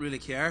 I don't really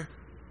care,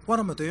 what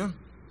am I doing?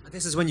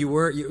 This is when you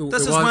were.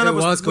 This is when it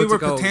was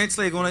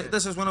potentially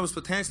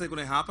going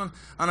to happen.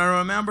 And I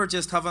remember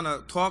just having a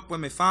talk with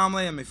my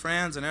family and my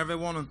friends and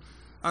everyone,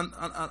 and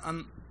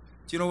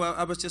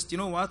I was just,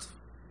 what?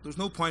 There's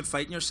no point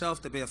fighting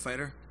yourself to be a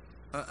fighter.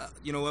 It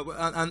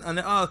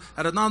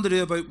had nothing to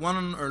do about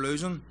winning or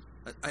losing.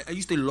 I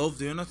used to love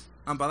doing it,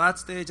 and by that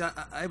stage,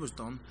 I was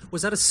done.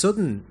 Was that a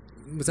sudden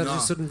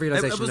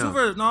realization?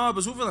 It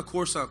was over the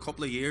course of a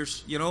couple of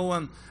years,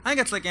 and I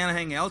think it's like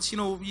anything else.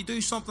 You do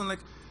something like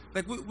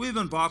we've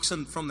been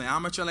boxing from the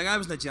amateur. Like I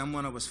was in the gym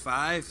when I was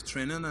 5,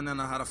 training, and then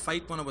I had a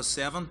fight when I was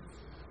 7.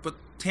 But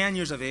 10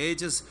 years of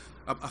age is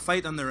a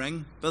fight in the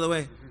ring, by the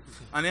way.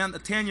 And then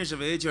at 10 years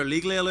of age, you're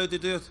legally allowed to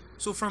do it.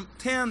 So from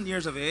 10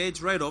 years of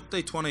age right up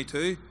to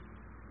 22,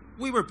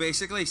 we were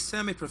basically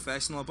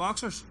semi-professional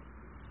boxers.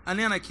 And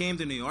then I came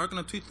to New York, and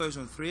in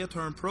 2003 I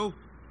turned pro.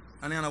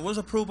 And then I was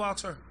a pro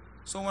boxer.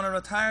 So when I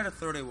retired at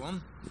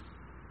 31,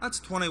 that's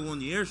 21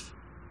 years.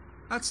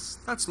 That's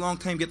a long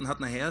time getting hit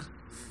in the head,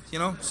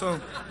 so...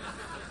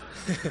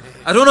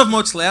 I don't have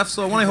much left,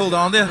 so I want to hold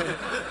on to you.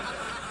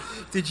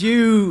 Did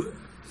you...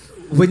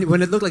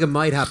 When it looked like it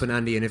might happen,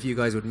 Andy, and if you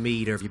guys would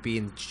meet, or if you'd be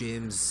in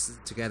gyms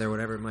together,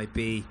 whatever it might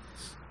be,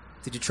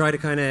 did you try to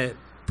kind of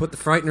put the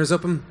frighteners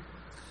up him?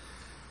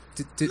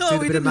 No,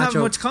 we didn't have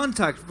much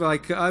contact.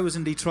 Like I was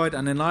in Detroit,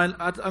 and in Ireland.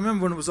 I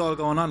remember when it was all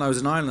going on. I was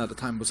in Ireland at the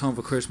time. I was home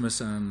for Christmas,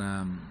 and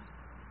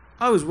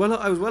I was well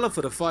up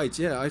for the fight.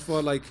 Yeah, I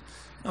thought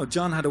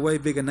John had a way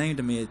bigger name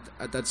to me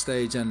at that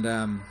stage, and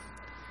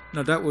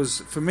that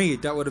was for me.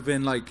 That would have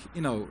been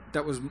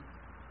that was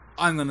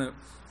I'm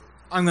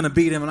gonna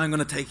beat him, and I'm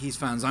gonna take his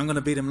fans. I'm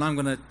gonna beat him, and I'm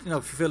gonna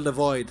fulfill the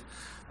void.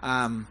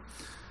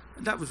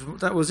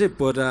 That was it.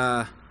 But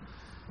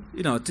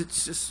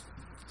it's just.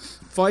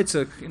 fights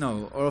are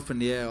up in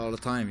the air all the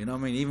time. You know what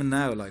I mean? Even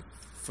now, like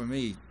for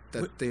me,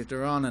 that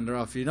they're on and they're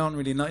off. You're not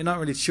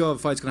really sure if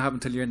a fight's going to happen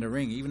until you're in the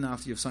ring, even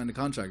after you've signed the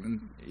contract,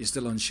 and you're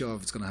still unsure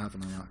if it's going to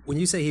happen or not. When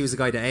you say he was the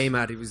guy to aim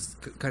at, he was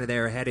kind of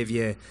there ahead of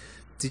you.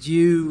 Did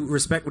you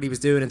respect what he was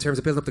doing in terms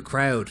of building up the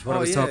crowd? What I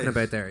was talking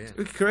about there. Yeah.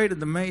 We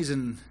created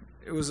amazing.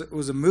 It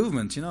was a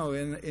movement,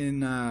 in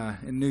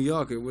New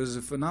York. It was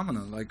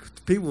phenomenal. Like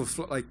people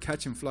were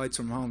catching flights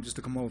from home just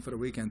to come over for the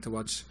weekend to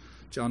watch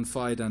John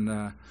fight, and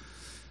I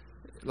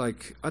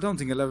don't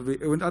think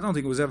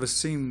it was ever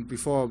seen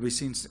before. Be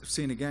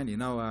seen again.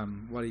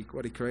 What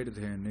he created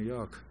here in New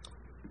York.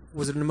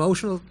 Was it an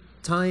emotional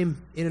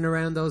time in and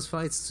around those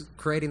fights,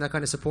 creating that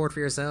kind of support for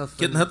yourself?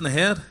 Getting hit in the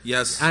head?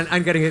 Yes.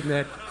 And getting hit in the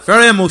head.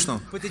 Very emotional.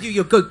 But did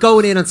you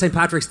going in on St.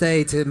 Patrick's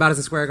Day to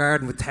Madison Square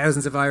Garden with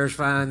thousands of Irish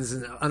fans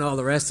and all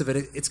the rest of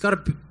it? It's got to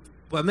be,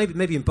 well,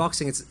 maybe in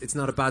boxing it's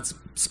not a bad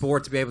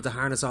sport to be able to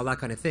harness all that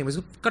kind of thing. It's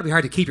got to be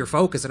hard to keep your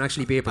focus and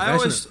actually be a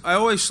professional.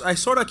 I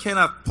sort of kind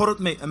of put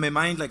it in my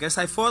mind like this.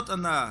 I fought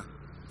in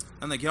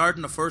the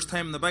Garden the first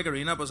time in the big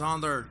arena. It was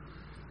on there.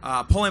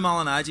 Paulie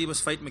Malignaggi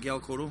was fighting Miguel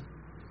Cotto.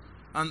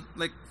 And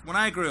like when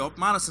I grew up,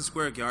 Madison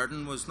Square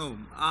Garden was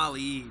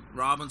Ali,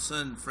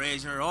 Robinson,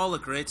 Frazier, all the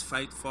greats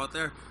fought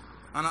there.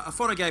 And I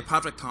fought a guy,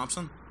 Patrick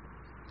Thompson.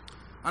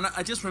 And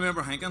I just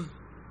remember thinking,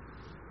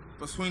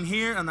 between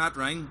here and that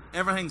ring,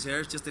 everything's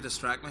there just to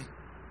distract me.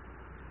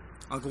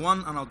 I'll go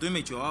on and I'll do my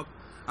job.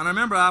 And I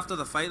remember after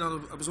the fight,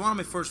 it was one of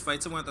my first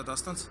fights. I went the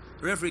distance.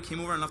 The referee came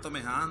over and lifted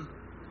my hand.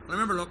 And I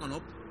remember looking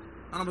up,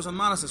 and it was in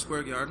Madison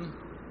Square Garden.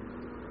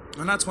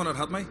 And that's when it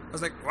hit me. I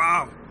was like,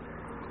 wow,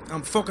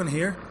 I'm fucking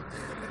here.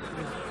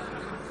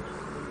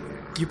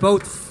 You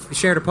both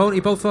shared a opponent.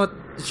 You both fought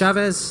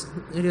Chavez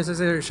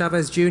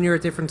Jr.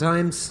 at different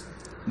times.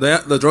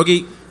 The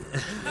druggie.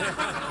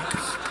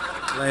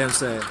 Let him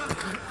say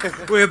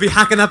it. We'll be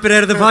hacking that bit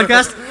out of the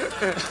podcast.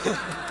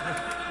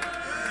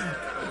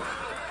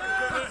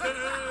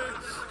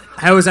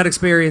 How was that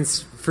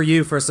experience for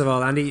you, first of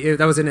all, Andy?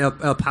 That was in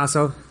El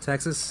Paso,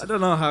 Texas. I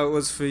don't know how it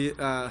was for you.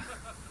 I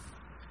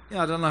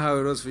don't know how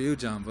it was for you,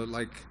 John. But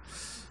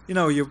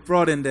you're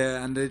brought in there,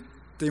 and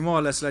they more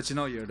or less let you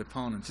know you're the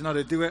opponent.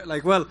 They do it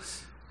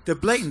they're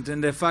blatant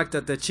in the fact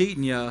that they're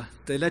cheating you.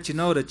 They let you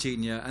know they're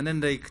cheating you, and then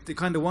they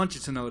kind of want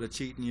you to know they're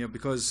cheating you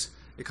because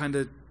it kind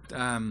of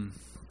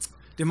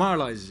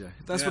demoralizes you.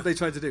 That's what they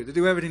try to do. They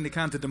do everything they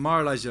can to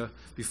demoralize you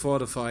before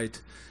the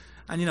fight.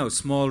 And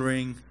small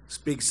ring,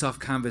 big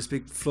soft canvas,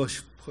 big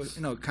flush,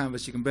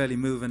 canvas. You can barely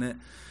move in it,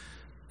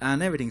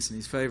 and everything's in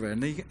his favor.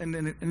 And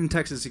in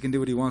Texas, he can do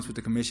what he wants with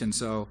the commission.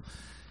 So.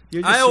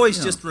 I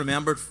always just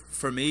remembered,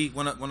 for me,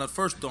 when it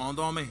first dawned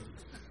on me,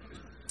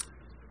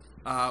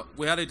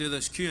 we had to do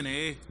this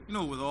Q&A,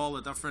 with all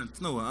the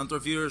different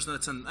interviewers, and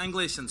it's in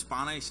English and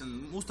Spanish,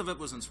 and most of it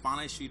was in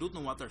Spanish, so you don't know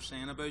what they're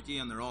saying about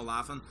you, and they're all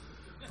laughing.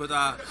 But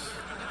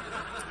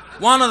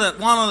one of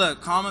the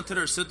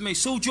commentators said to me,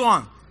 "So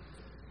John,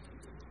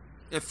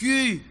 if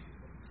you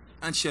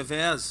and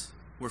Chavez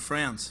were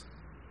friends,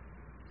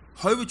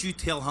 how would you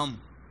tell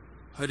him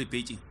how to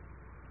beat you?"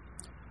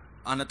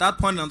 And at that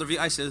point in the interview,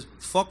 I says,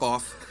 "Fuck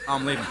off,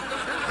 I'm leaving."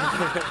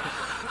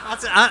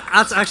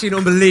 That's actually an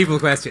unbelievable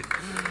question.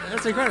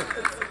 That's incredible.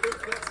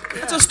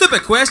 It's a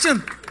stupid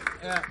question.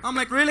 Yeah. I'm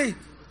like, really?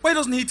 Why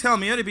doesn't he tell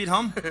me how to beat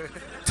him?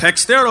 Take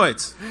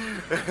steroids.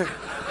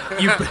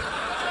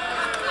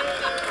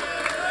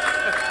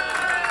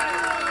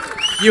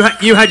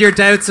 You had your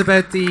doubts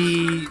about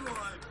the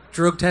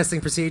drug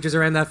testing procedures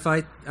around that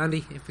fight,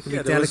 Andy, if we can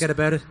be delicate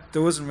about it.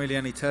 There wasn't really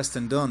any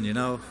testing done,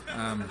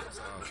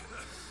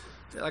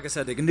 like I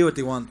said, they can do what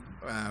they want,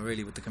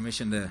 really, with the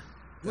commission there.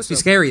 It must be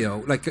scary,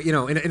 though.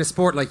 In a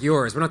sport like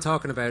yours, we're not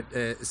talking about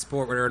a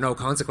sport where there are no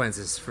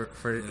consequences for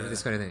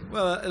this kind of thing.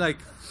 Well,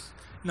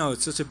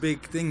 it's such a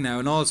big thing now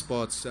in all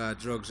sports,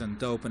 drugs and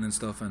doping and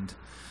stuff, and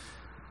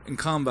in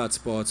combat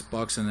sports,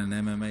 boxing and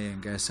MMA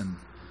and guessing.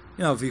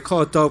 If you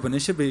call it doping,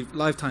 it should be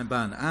lifetime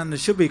ban, and it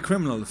should be a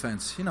criminal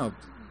offence,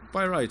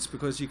 by rights,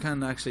 because you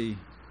can actually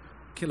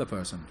kill a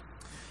person.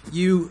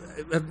 You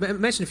have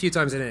mentioned a few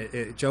times in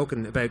a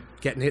joking about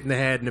getting hit in the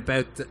head and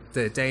about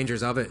the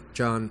dangers of it,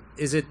 John.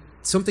 Is it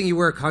something you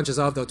were conscious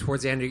of, though,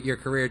 towards the end of your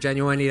career,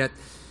 genuinely, that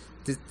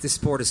this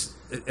sport is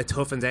a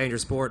tough and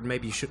dangerous sport and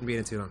maybe you shouldn't be in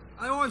it too long?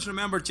 I always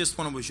remember just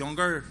when I was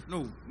younger,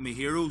 my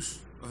heroes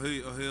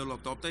who I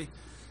looked up to,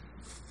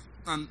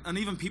 and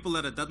even people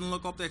that I didn't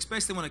look up to,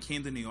 especially when I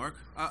came to New York.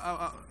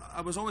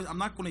 I was always, I'm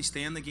not going to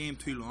stay in the game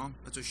too long.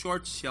 It's a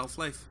short shelf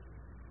life.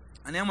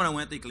 And then when I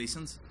went to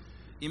Gleason's,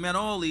 you met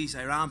all these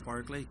Iran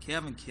Barkley,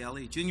 Kevin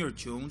Kelly, Junior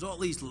Jones, all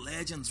these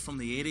legends from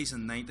the 80s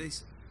and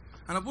 90s.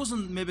 And it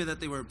wasn't maybe that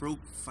they were broke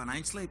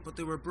financially, but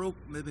they were broke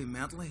maybe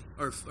mentally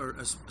or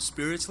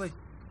spiritually.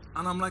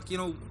 And I'm like,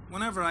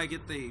 whenever I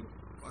get to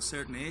a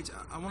certain age,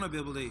 I want to be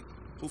able to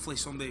hopefully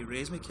someday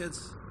raise my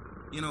kids,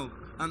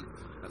 And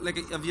like,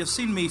 if you've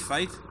seen me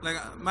fight, like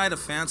my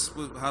defense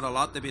had a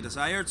lot to be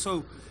desired.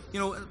 So,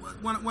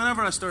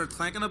 whenever I started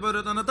thinking about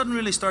it, and I didn't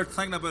really start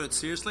thinking about it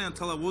seriously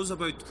until I was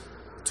about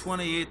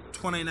 28,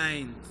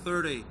 29,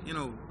 30,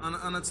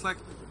 and it's like,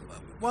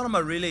 what am I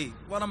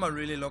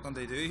really looking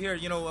to do here?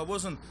 You know, I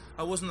wasn't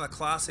a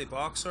classy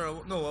boxer.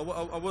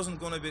 I wasn't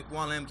going to be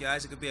one of them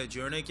guys that could be a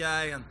journey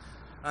guy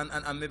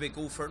and maybe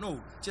go for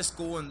just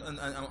go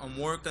and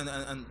work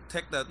and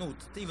take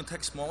even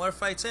take smaller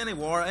fights.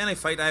 Any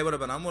fight I would have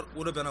been in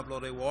would have been a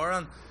bloody war,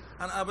 and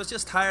I was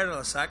just tired of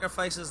the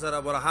sacrifices that I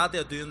would have had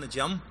to do in the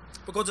gym,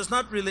 because it's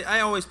not really. I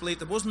always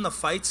believed it wasn't the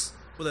fights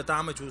where the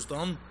damage was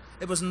done.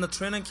 It was in the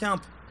training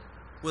camp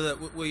with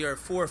your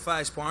 4 or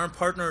 5 sparring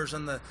partners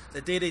and the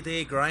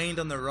day-to-day grind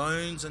and the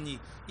rounds, and you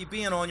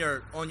being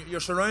you're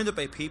surrounded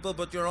by people,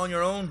 but you're on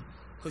your own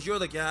because you're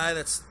the guy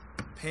that's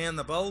paying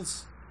the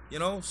bills. You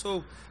know,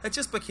 so it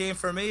just became,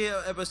 for me,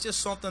 it was just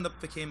something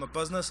that became a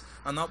business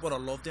and not what I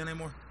loved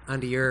anymore.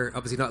 Andy, you're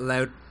obviously not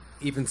allowed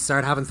even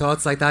start having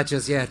thoughts like that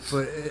just yet,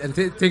 but and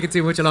thinking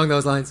too much along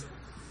those lines.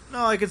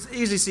 No, I could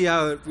easily see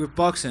how with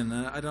boxing,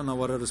 I don't know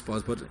what other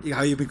sports, but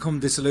how you become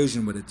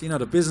disillusioned with it. You know,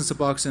 the business of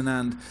boxing,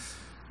 and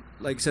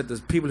like I said,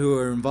 there's people who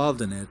are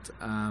involved in it.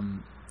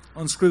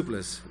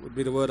 Unscrupulous would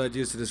be the word I'd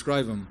use to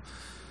describe them.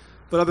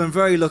 But I've been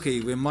very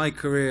lucky with my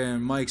career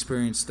and my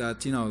experience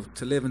that, you know,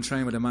 to live and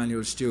train with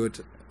Emmanuel Stewart,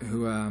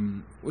 who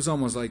was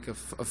almost like a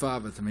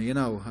father to me. You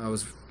know, I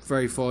was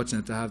very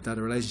fortunate to have that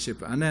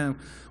relationship. And now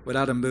with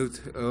Adam Booth,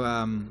 who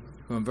I'm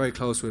very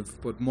close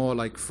with, but more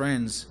like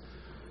friends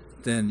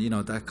than, you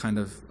know, that kind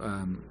of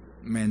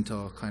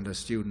mentor, kind of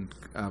student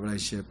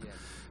relationship. Yeah.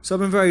 So I've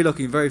been very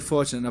lucky, very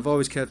fortunate, and I've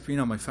always kept, you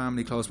know, my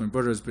family close. My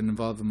brother has been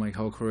involved in my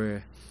whole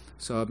career.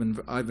 So I've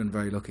been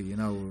very lucky, you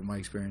know, with my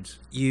experience.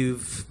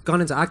 You've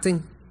gone into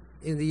acting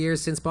in the years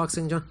since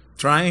boxing, John?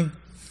 Trying,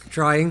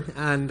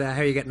 and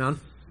how are you getting on?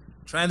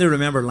 Trying to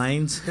remember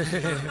lines.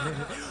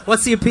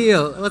 What's the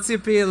appeal? What's the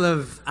appeal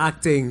of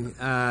acting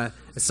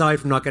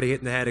aside from not getting hit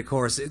in the head? Of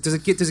course, does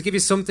it give you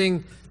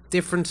something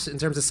different in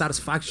terms of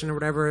satisfaction or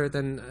whatever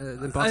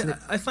than boxing?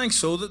 I think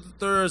so. That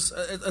there's,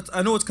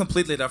 I know it's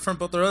completely different,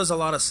 but there is a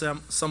lot of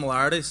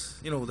similarities.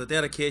 You know, the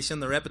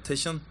dedication, the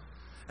repetition,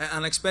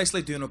 and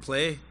especially doing a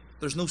play.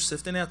 There's no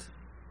sifting it.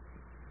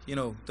 You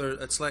know,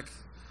 it's like,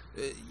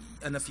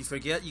 and if you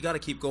forget, you got to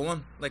keep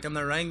going. Like in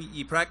the ring,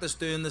 you practice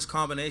doing this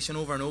combination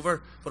over and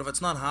over, but if it's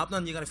not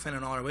happening, you got to find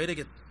another way to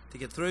get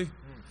through.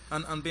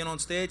 And being on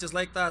stage is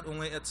like that.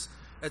 Only it's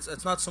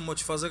not so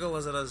much physical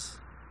as it is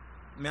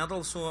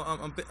mental. So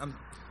I'm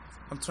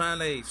trying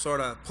to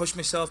sort of push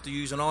myself to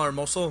use another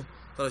muscle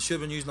that I should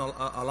have been using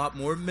a lot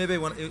more, maybe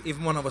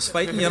even when I was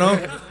fighting, you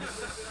know.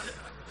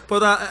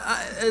 But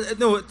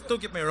no,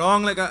 don't get me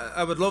wrong. Like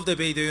I would love to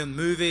be doing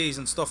movies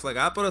and stuff like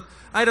that. But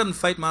I didn't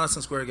fight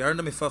Madison Square Garden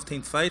in my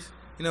 15th fight.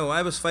 You know,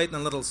 I was fighting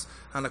in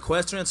an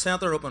equestrian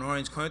centre up in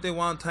Orange County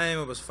one time.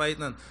 I was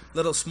fighting in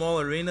little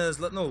small arenas,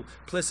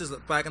 places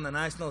back in the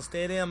National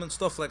Stadium and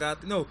stuff like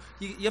that. You know,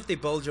 you have to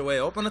build your way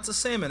up, and it's the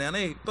same in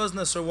any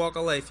business or walk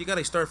of life. You got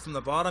to start from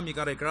the bottom. You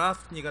got to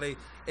graft, and you got to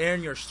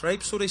earn your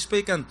stripes, so to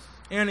speak. And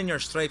earning your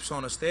stripes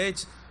on a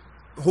stage,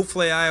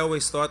 hopefully, I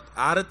always thought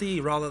added to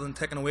you rather than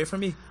taken away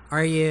from you.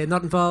 Are you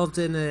not involved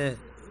in a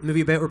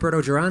movie about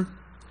Roberto Duran?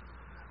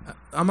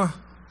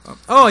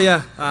 Oh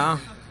yeah,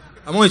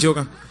 I'm only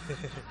joking.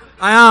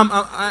 I am.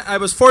 I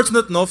was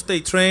fortunate enough they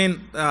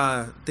trained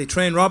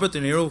Robert De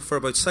Niro for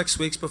about 6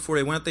 weeks before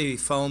he went to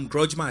film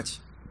Grudge Match,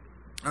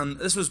 and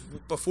this was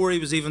before he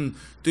was even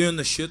doing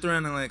the shoot or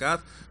anything like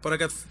that. But I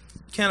got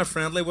kind of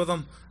friendly with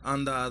him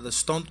and the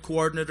stunt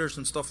coordinators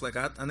and stuff like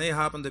that, and they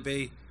happened to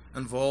be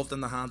involved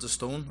in the Hands of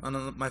Stone. And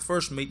in my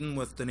first meeting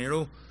with De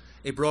Niro,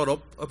 he brought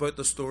up about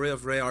the story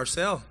of Ray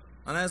Arcel,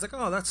 and I was like,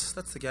 oh, that's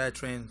the guy I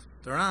trained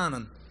Duran,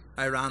 and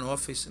I ran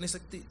off. And he's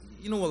like,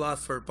 you know a lot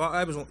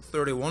I was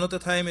 31 at the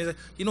time. He's like,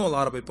 you know a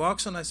lot about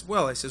boxing. I said,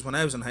 well, when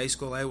I was in high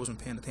school, I wasn't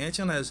paying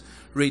attention. I was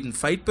reading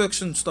fight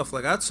books and stuff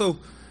like that. So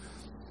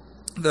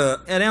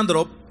it ended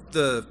up,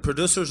 the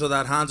producers of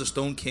that Hands of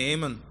Stone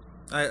came, and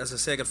as I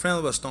say, I got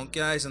friendly with stunt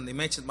guys, and they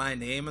mentioned my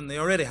name, and they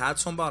already had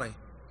somebody.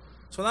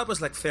 So that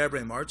was like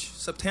February, March.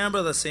 September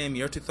of the same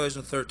year,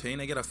 2013,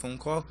 I get a phone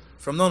call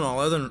from none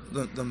other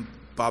than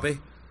Bobby.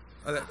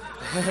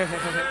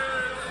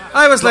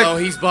 I was like, oh,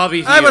 he's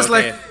Bobby. I was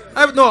like,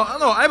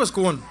 I was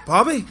going,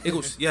 Bobby? He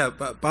goes, yeah,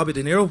 Bobby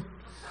De Niro.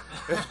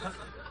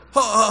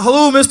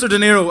 Hello, Mr. De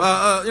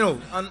Niro. You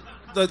know, and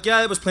the guy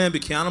that was playing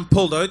Buchanan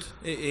pulled out.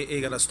 He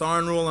got a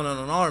starring role in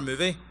another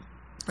movie,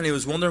 and he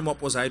was wondering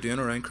what was I doing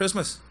around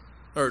Christmas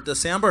or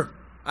December.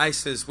 I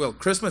says, well,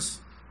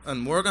 Christmas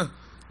and Morgan.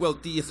 Well,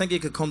 do you think you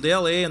could come to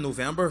LA in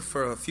November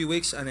for a few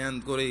weeks and then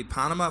go to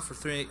Panama for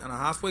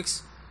 3.5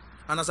 weeks?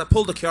 And as I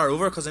pulled the car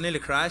over, because I nearly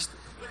crashed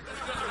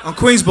on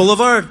Queens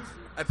Boulevard,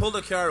 I pulled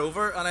the car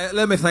over and I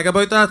let me think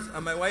about that.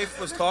 And my wife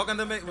was talking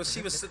to me.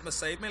 She was sitting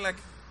beside me, like,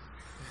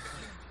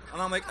 and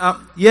I'm like,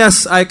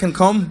 yes, I can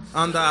come.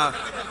 And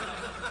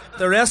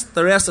the rest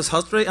is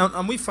history.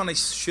 And we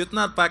finished shooting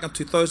that back in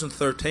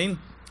 2013,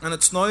 and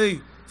it's now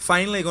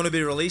finally going to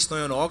be released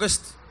now in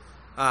August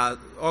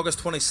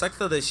 26th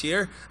of this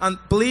year. And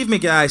believe me,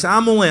 guys,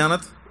 I'm only in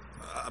it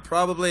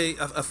probably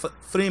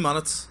 3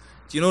 minutes.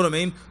 Do you know what I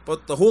mean?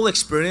 But the whole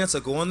experience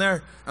of going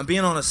there and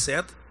being on a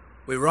set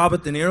with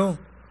Robert De Niro,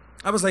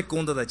 I was like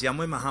going to the gym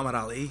with Muhammad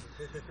Ali.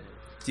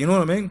 Do you know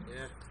what I mean?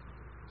 Yeah.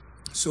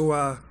 So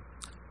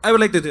I would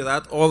like to do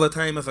that all the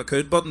time if I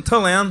could, but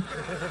until then,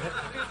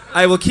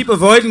 I will keep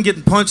avoiding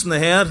getting punched in the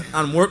head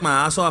and work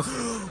my ass off.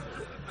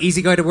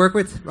 Easy guy to work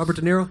with, Robert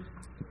De Niro?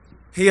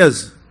 He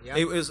is. Yeah.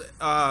 It was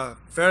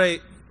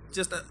very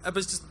just. It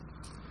was just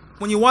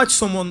when you watch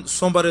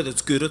somebody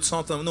that's good at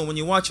something. No, when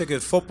you watch a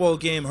good football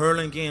game,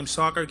 hurling game,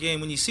 soccer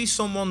game, when you see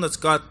someone that's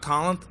got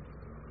talent,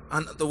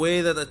 and the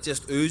way that it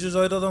just oozes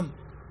out of them,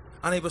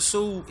 and he was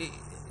so.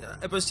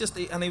 It was just,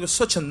 and he was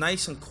such a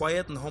nice and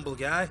quiet and humble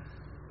guy.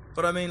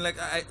 But I mean, like,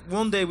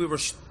 one day we were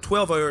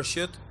 12-hour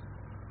shoot,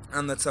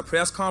 and it's a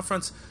press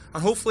conference,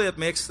 and hopefully it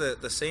makes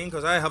the scene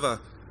because I have a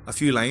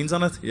few lines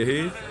on it. You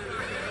hear?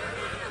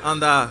 And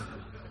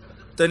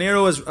De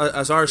Niro,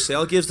 as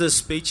Arcel, gives this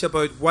speech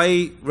about why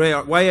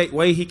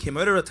he came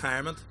out of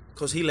retirement,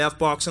 because he left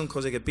boxing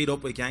because he got beat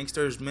up with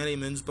gangsters many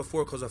moons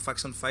before because of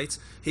fixing fights.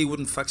 He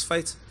wouldn't fix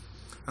fights,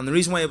 and the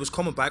reason why he was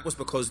coming back was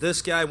because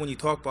this guy, when you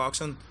talk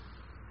boxing,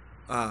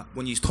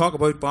 when you talk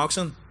about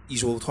boxing,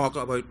 you will talk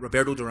about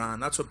Roberto Duran.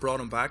 That's what brought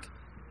him back.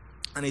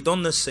 And he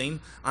done this scene,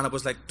 and it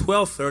was like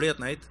 12:30 at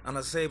night, and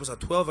I say it was a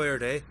 12-hour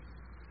day,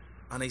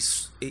 and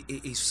he's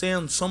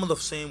saying some of the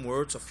same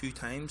words a few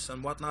times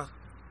and whatnot,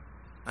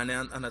 and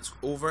it's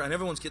over, and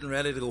everyone's getting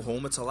ready to go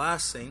home. It's the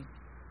last scene,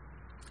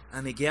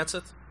 and he gets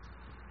it,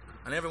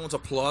 and everyone's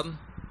applauding,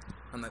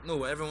 and like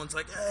no, everyone's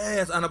like,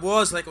 eh, and it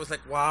was like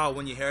wow,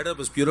 when you heard it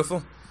was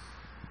beautiful.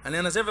 And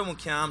then as everyone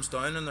calms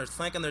down and they're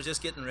thinking they're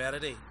just getting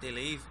ready to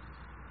leave,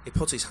 he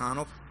puts his hand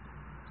up,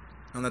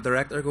 and the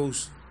director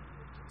goes,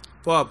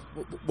 Bob,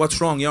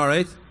 what's wrong? You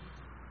alright?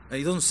 And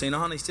he doesn't say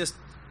nothing. He's just,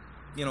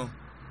 he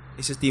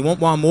says, do you want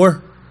one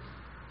more?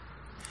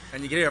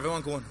 And you get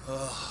everyone going,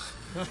 oh.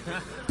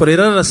 But he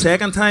did it a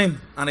second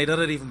time, and he did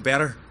it even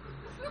better.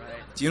 Right.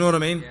 Do you know what I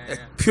mean? Yeah.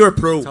 Pure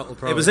pro. Total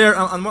pro. It was there,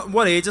 and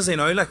what age is he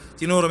now? Like,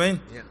 do you know what I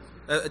mean? Yeah.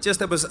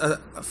 It was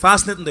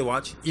fascinating to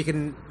watch. You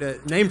can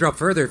name drop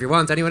further if you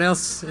want. Anyone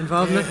else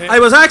involved in it? I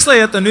was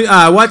actually at the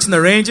watching the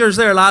Rangers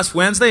there last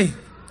Wednesday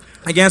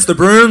against the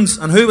Bruins,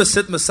 and who was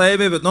sitting beside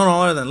me but none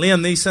other than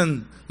Liam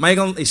Neeson,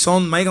 his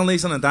son Michael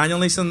Neeson, and Daniel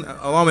Neeson,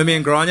 along with me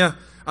and Grania.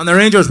 And the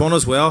Rangers won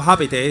as well.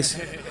 Happy days.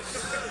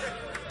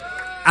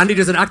 Andy,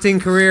 does an acting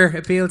career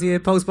appeal to you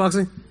post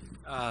boxing?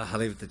 I'll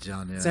leave it to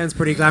John. Yeah. Sounds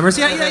pretty glamorous.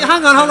 Yeah.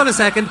 Hang on, hold on a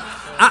second.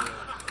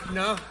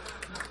 No,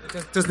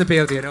 it doesn't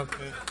appeal to you, no.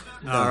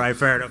 No. All right,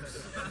 fair enough.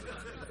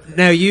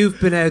 Now, you've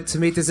been out to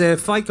meet. There's a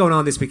fight going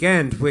on this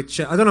weekend, which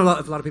I don't know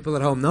if a lot of people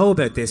at home know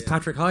about this.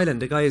 Patrick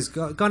Hyland, the guy who's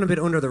gone a bit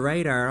under the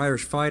radar,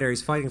 Irish fighter.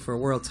 He's fighting for a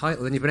world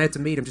title, and you've been out to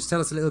meet him. Just tell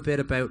us a little bit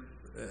about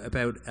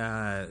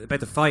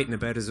the fight and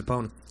about his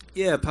opponent.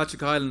 Yeah,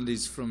 Patrick Hyland,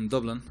 he's from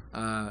Dublin,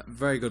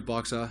 very good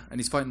boxer,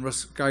 and he's fighting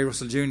Gary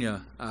Russell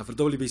Jr. For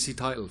the WBC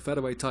title,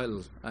 featherweight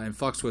title, in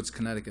Foxwoods,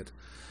 Connecticut.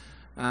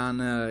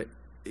 And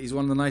he's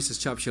one of the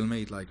nicest chaps you'll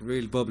meet, like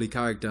real bubbly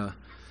character.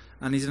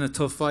 And he's in a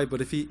tough fight, but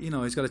if he's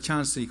got a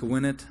chance that he could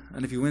win it,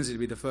 and if he wins it,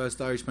 he'll be the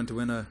first Irishman to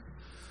win a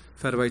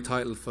featherweight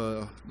title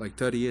for like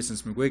 30 years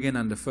since McGuigan,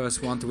 and the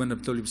first one to win the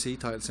WBC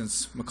title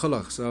since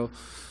McCulloch. So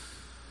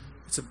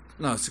it's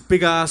a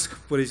big ask,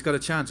 but he's got a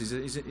chance.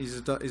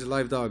 He's a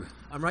live dog.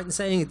 I'm right in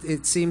saying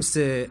it seems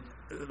to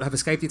have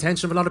escaped the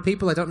attention of a lot of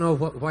people. I don't know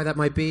why that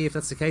might be. If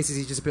that's the case, is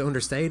he just a bit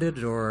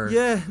understated, or?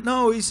 Yeah,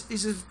 no,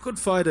 he's a good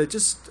fighter.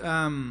 Just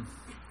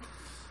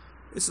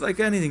it's like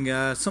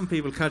anything. Some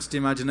people catch the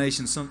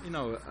imagination.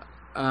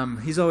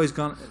 He's always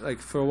gone like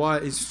for a while.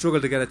 He's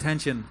struggled to get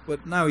attention,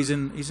 but now he's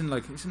in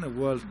a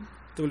world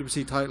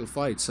WBC title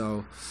fight,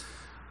 so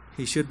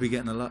he should be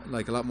getting a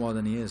lot more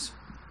than he is.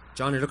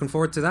 John, you're looking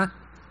forward to that?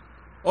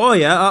 Oh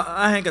yeah,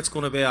 I think it's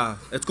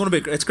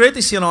great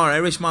to see an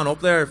Irishman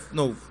up there,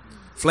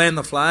 flying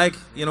the flag.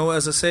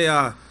 As I say,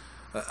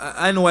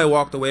 I know I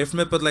walked away from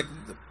it, but like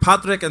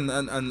Patrick and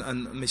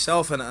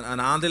myself and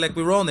Andy, like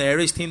we were on the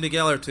Irish team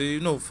together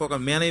too,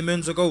 fucking many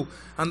moons ago,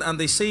 and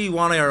they see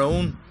one of our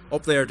own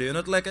up there doing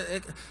it, like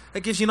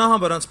it gives you nothing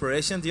but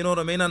inspiration. Do you know what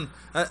I mean? And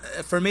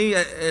for me,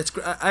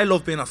 I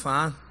love being a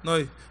fan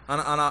now,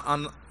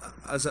 and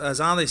as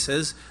Andy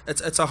says,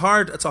 it's a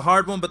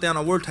hard one, but then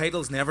a world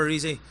title's never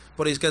easy.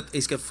 But he's got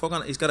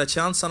a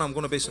chance, and I'm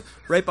going to be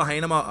right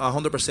behind him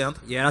 100%.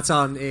 Yeah, that's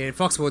on in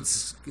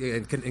Foxwoods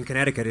in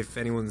Connecticut. If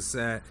anyone's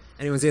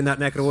in that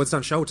neck of the woods, it's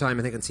on Showtime,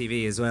 I think, on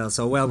TV as well.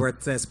 So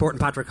worth supporting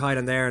Patrick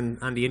Hyland there, and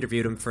Andy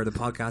interviewed him for the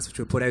podcast, which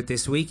we'll put out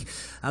this week.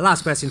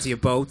 Last question to you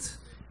both: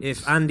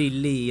 if Andy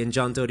Lee and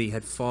John Duddy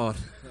had fought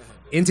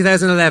in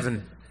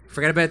 2011,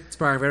 forget about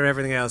sparring, forget about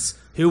everything else,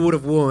 who would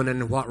have won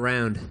and what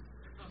round?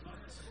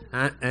 Who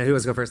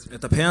wants to go first?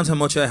 It depends how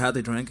much I had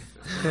to drink.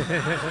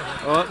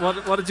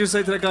 What did you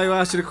say to the guy who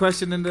asked you the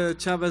question in the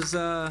Chavez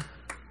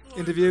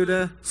interview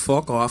there?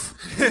 Fuck off.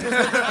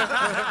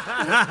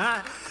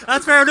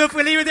 That's fair enough.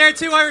 We'll leave it there.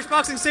 Two Irish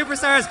boxing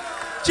superstars,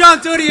 John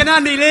Duddy and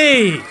Andy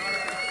Lee.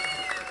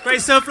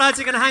 Great stuff, lads.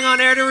 You're going to hang on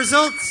there. The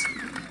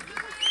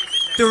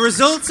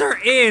results are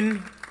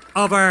in.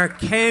 of our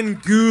Ken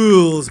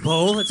Goooalls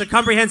poll. It's a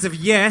comprehensive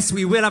yes.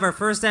 We will have our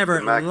first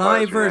ever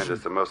live version.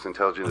 The most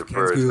intelligent of Ken's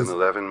birds, Goooalls. and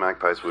 11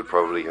 magpies would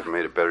probably have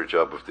made a better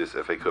job of this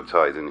FA Cup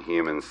tie than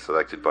humans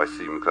selected by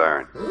Steve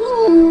McLaren. Look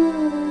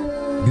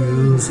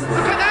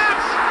at that!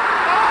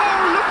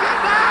 Oh, look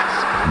at that!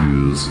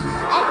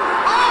 Oh,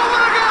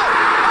 what a goal!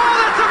 Oh,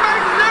 that's a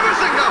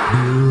magnificent goal!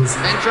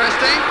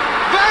 Interesting.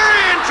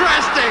 Very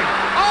interesting.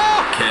 Oh!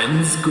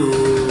 Ken's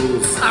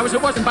Goooalls.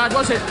 It wasn't bad,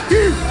 was it?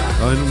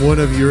 On one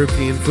of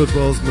European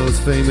football's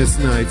most famous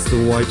nights,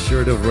 the white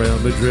shirt of Real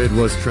Madrid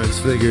was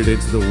transfigured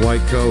into the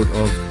white coat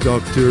of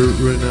Dr.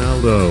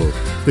 Ronaldo,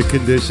 the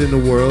condition the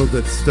world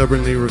that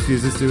stubbornly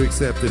refuses to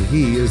accept that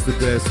he is the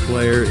best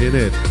player in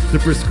it. The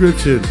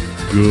prescription,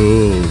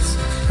 Goooalls.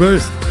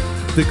 First,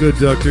 the good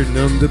doctor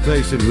numbed the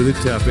patient with a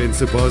tap-in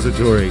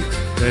suppository.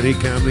 Then he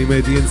calmly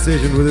made the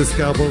incision with a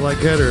scalpel-like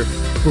header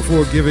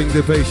before giving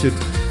the patient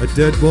a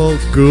dead ball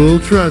Goooll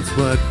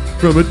transplant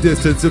from a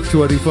distance of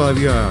 25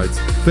 yards.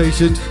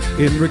 Patient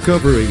in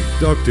recovery.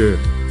 Doctor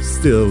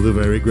still the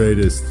very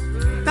greatest.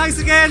 Thanks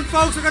again,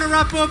 folks. We're going to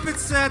wrap up.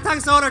 It's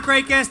thanks to all our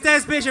great guests: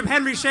 Des Bishop,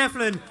 Henry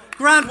Shefflin,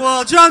 Grant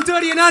Wall, John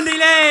Duddy, and Andy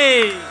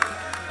Lay.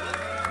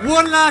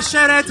 One last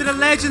shout out to the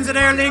legends at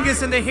Aer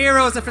Lingus and the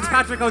heroes at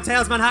Fitzpatrick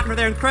Hotels Manhattan for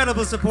their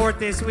incredible support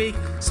this week.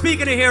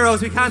 Speaking of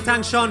heroes, we can't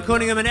thank Sean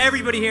Cunningham and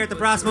everybody here at the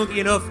Brass Monkey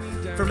enough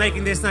for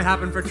making this night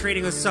happen, for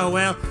treating us so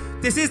well.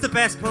 This is the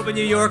best pub in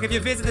New York. If you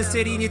visit the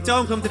city and you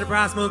don't come to the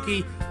Brass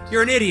Monkey,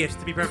 you're an idiot,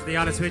 to be perfectly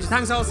honest with you.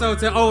 Thanks also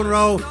to Owen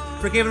Rowe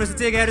for giving us a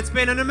dig out. It's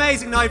been an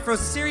amazing night for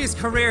us, a serious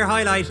career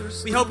highlight.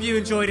 We hope you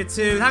enjoyed it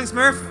too. Thanks,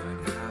 Murph.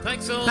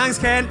 Thanks, Owen. Thanks,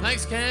 Ken.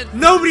 Thanks, Ken.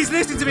 Nobody's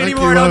listening to me Thank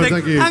anymore, you, I don't Owen. think.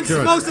 Thank you. Thanks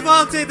Sure. most of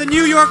all to the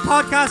New York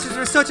podcasters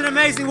for such an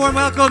amazing warm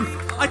welcome.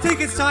 I think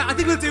it's time. I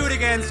think we'll do it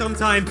again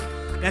sometime.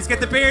 Let's get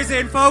the beers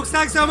in, folks.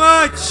 Thanks so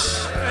much.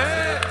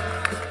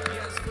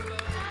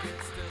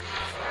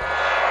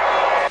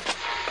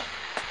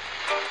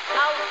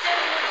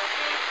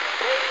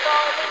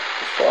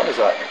 What is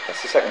that?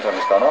 That's the second time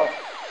it's gone off.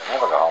 They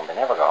never go home, they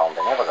never go home,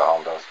 they never go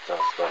home, those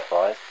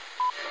boys.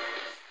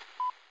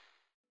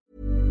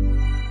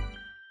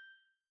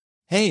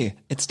 Hey,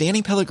 it's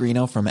Danny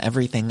Pellegrino from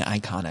Everything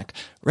Iconic.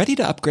 Ready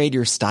to upgrade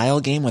your style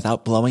game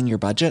without blowing your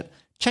budget?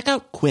 Check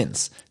out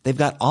Quince. They've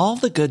got all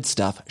the good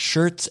stuff,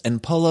 shirts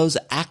and polos,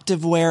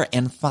 activewear,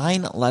 and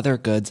fine leather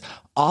goods,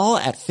 all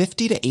at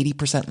 50 to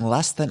 80%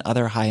 less than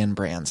other high-end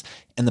brands.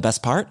 And the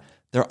best part?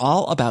 They're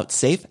all about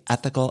safe,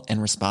 ethical,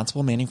 and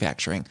responsible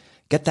manufacturing.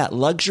 Get that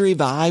luxury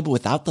vibe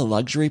without the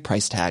luxury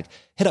price tag.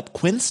 Hit up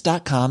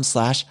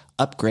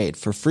quince.com/upgrade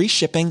for free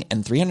shipping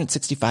and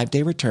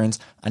 365-day returns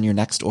on your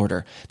next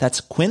order.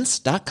 That's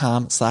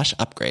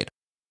quince.com/upgrade.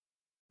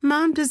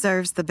 Mom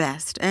deserves the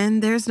best,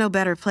 and there's no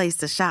better place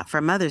to shop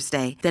for Mother's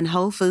Day than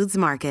Whole Foods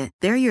Market.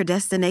 They're your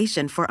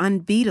destination for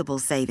unbeatable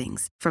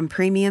savings, from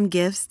premium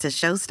gifts to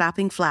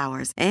show-stopping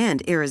flowers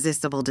and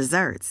irresistible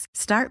desserts.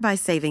 Start by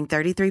saving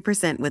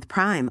 33% with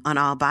Prime on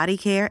all body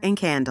care and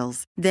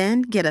candles.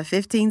 Then get a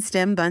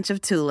 15-stem bunch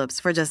of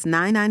tulips for just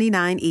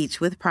 $9.99 each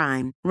with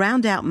Prime.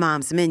 Round out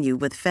Mom's menu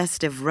with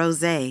festive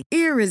rosé,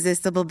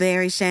 irresistible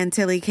berry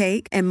chantilly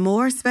cake, and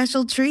more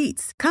special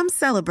treats. Come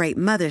celebrate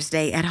Mother's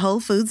Day at Whole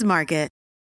Foods Market.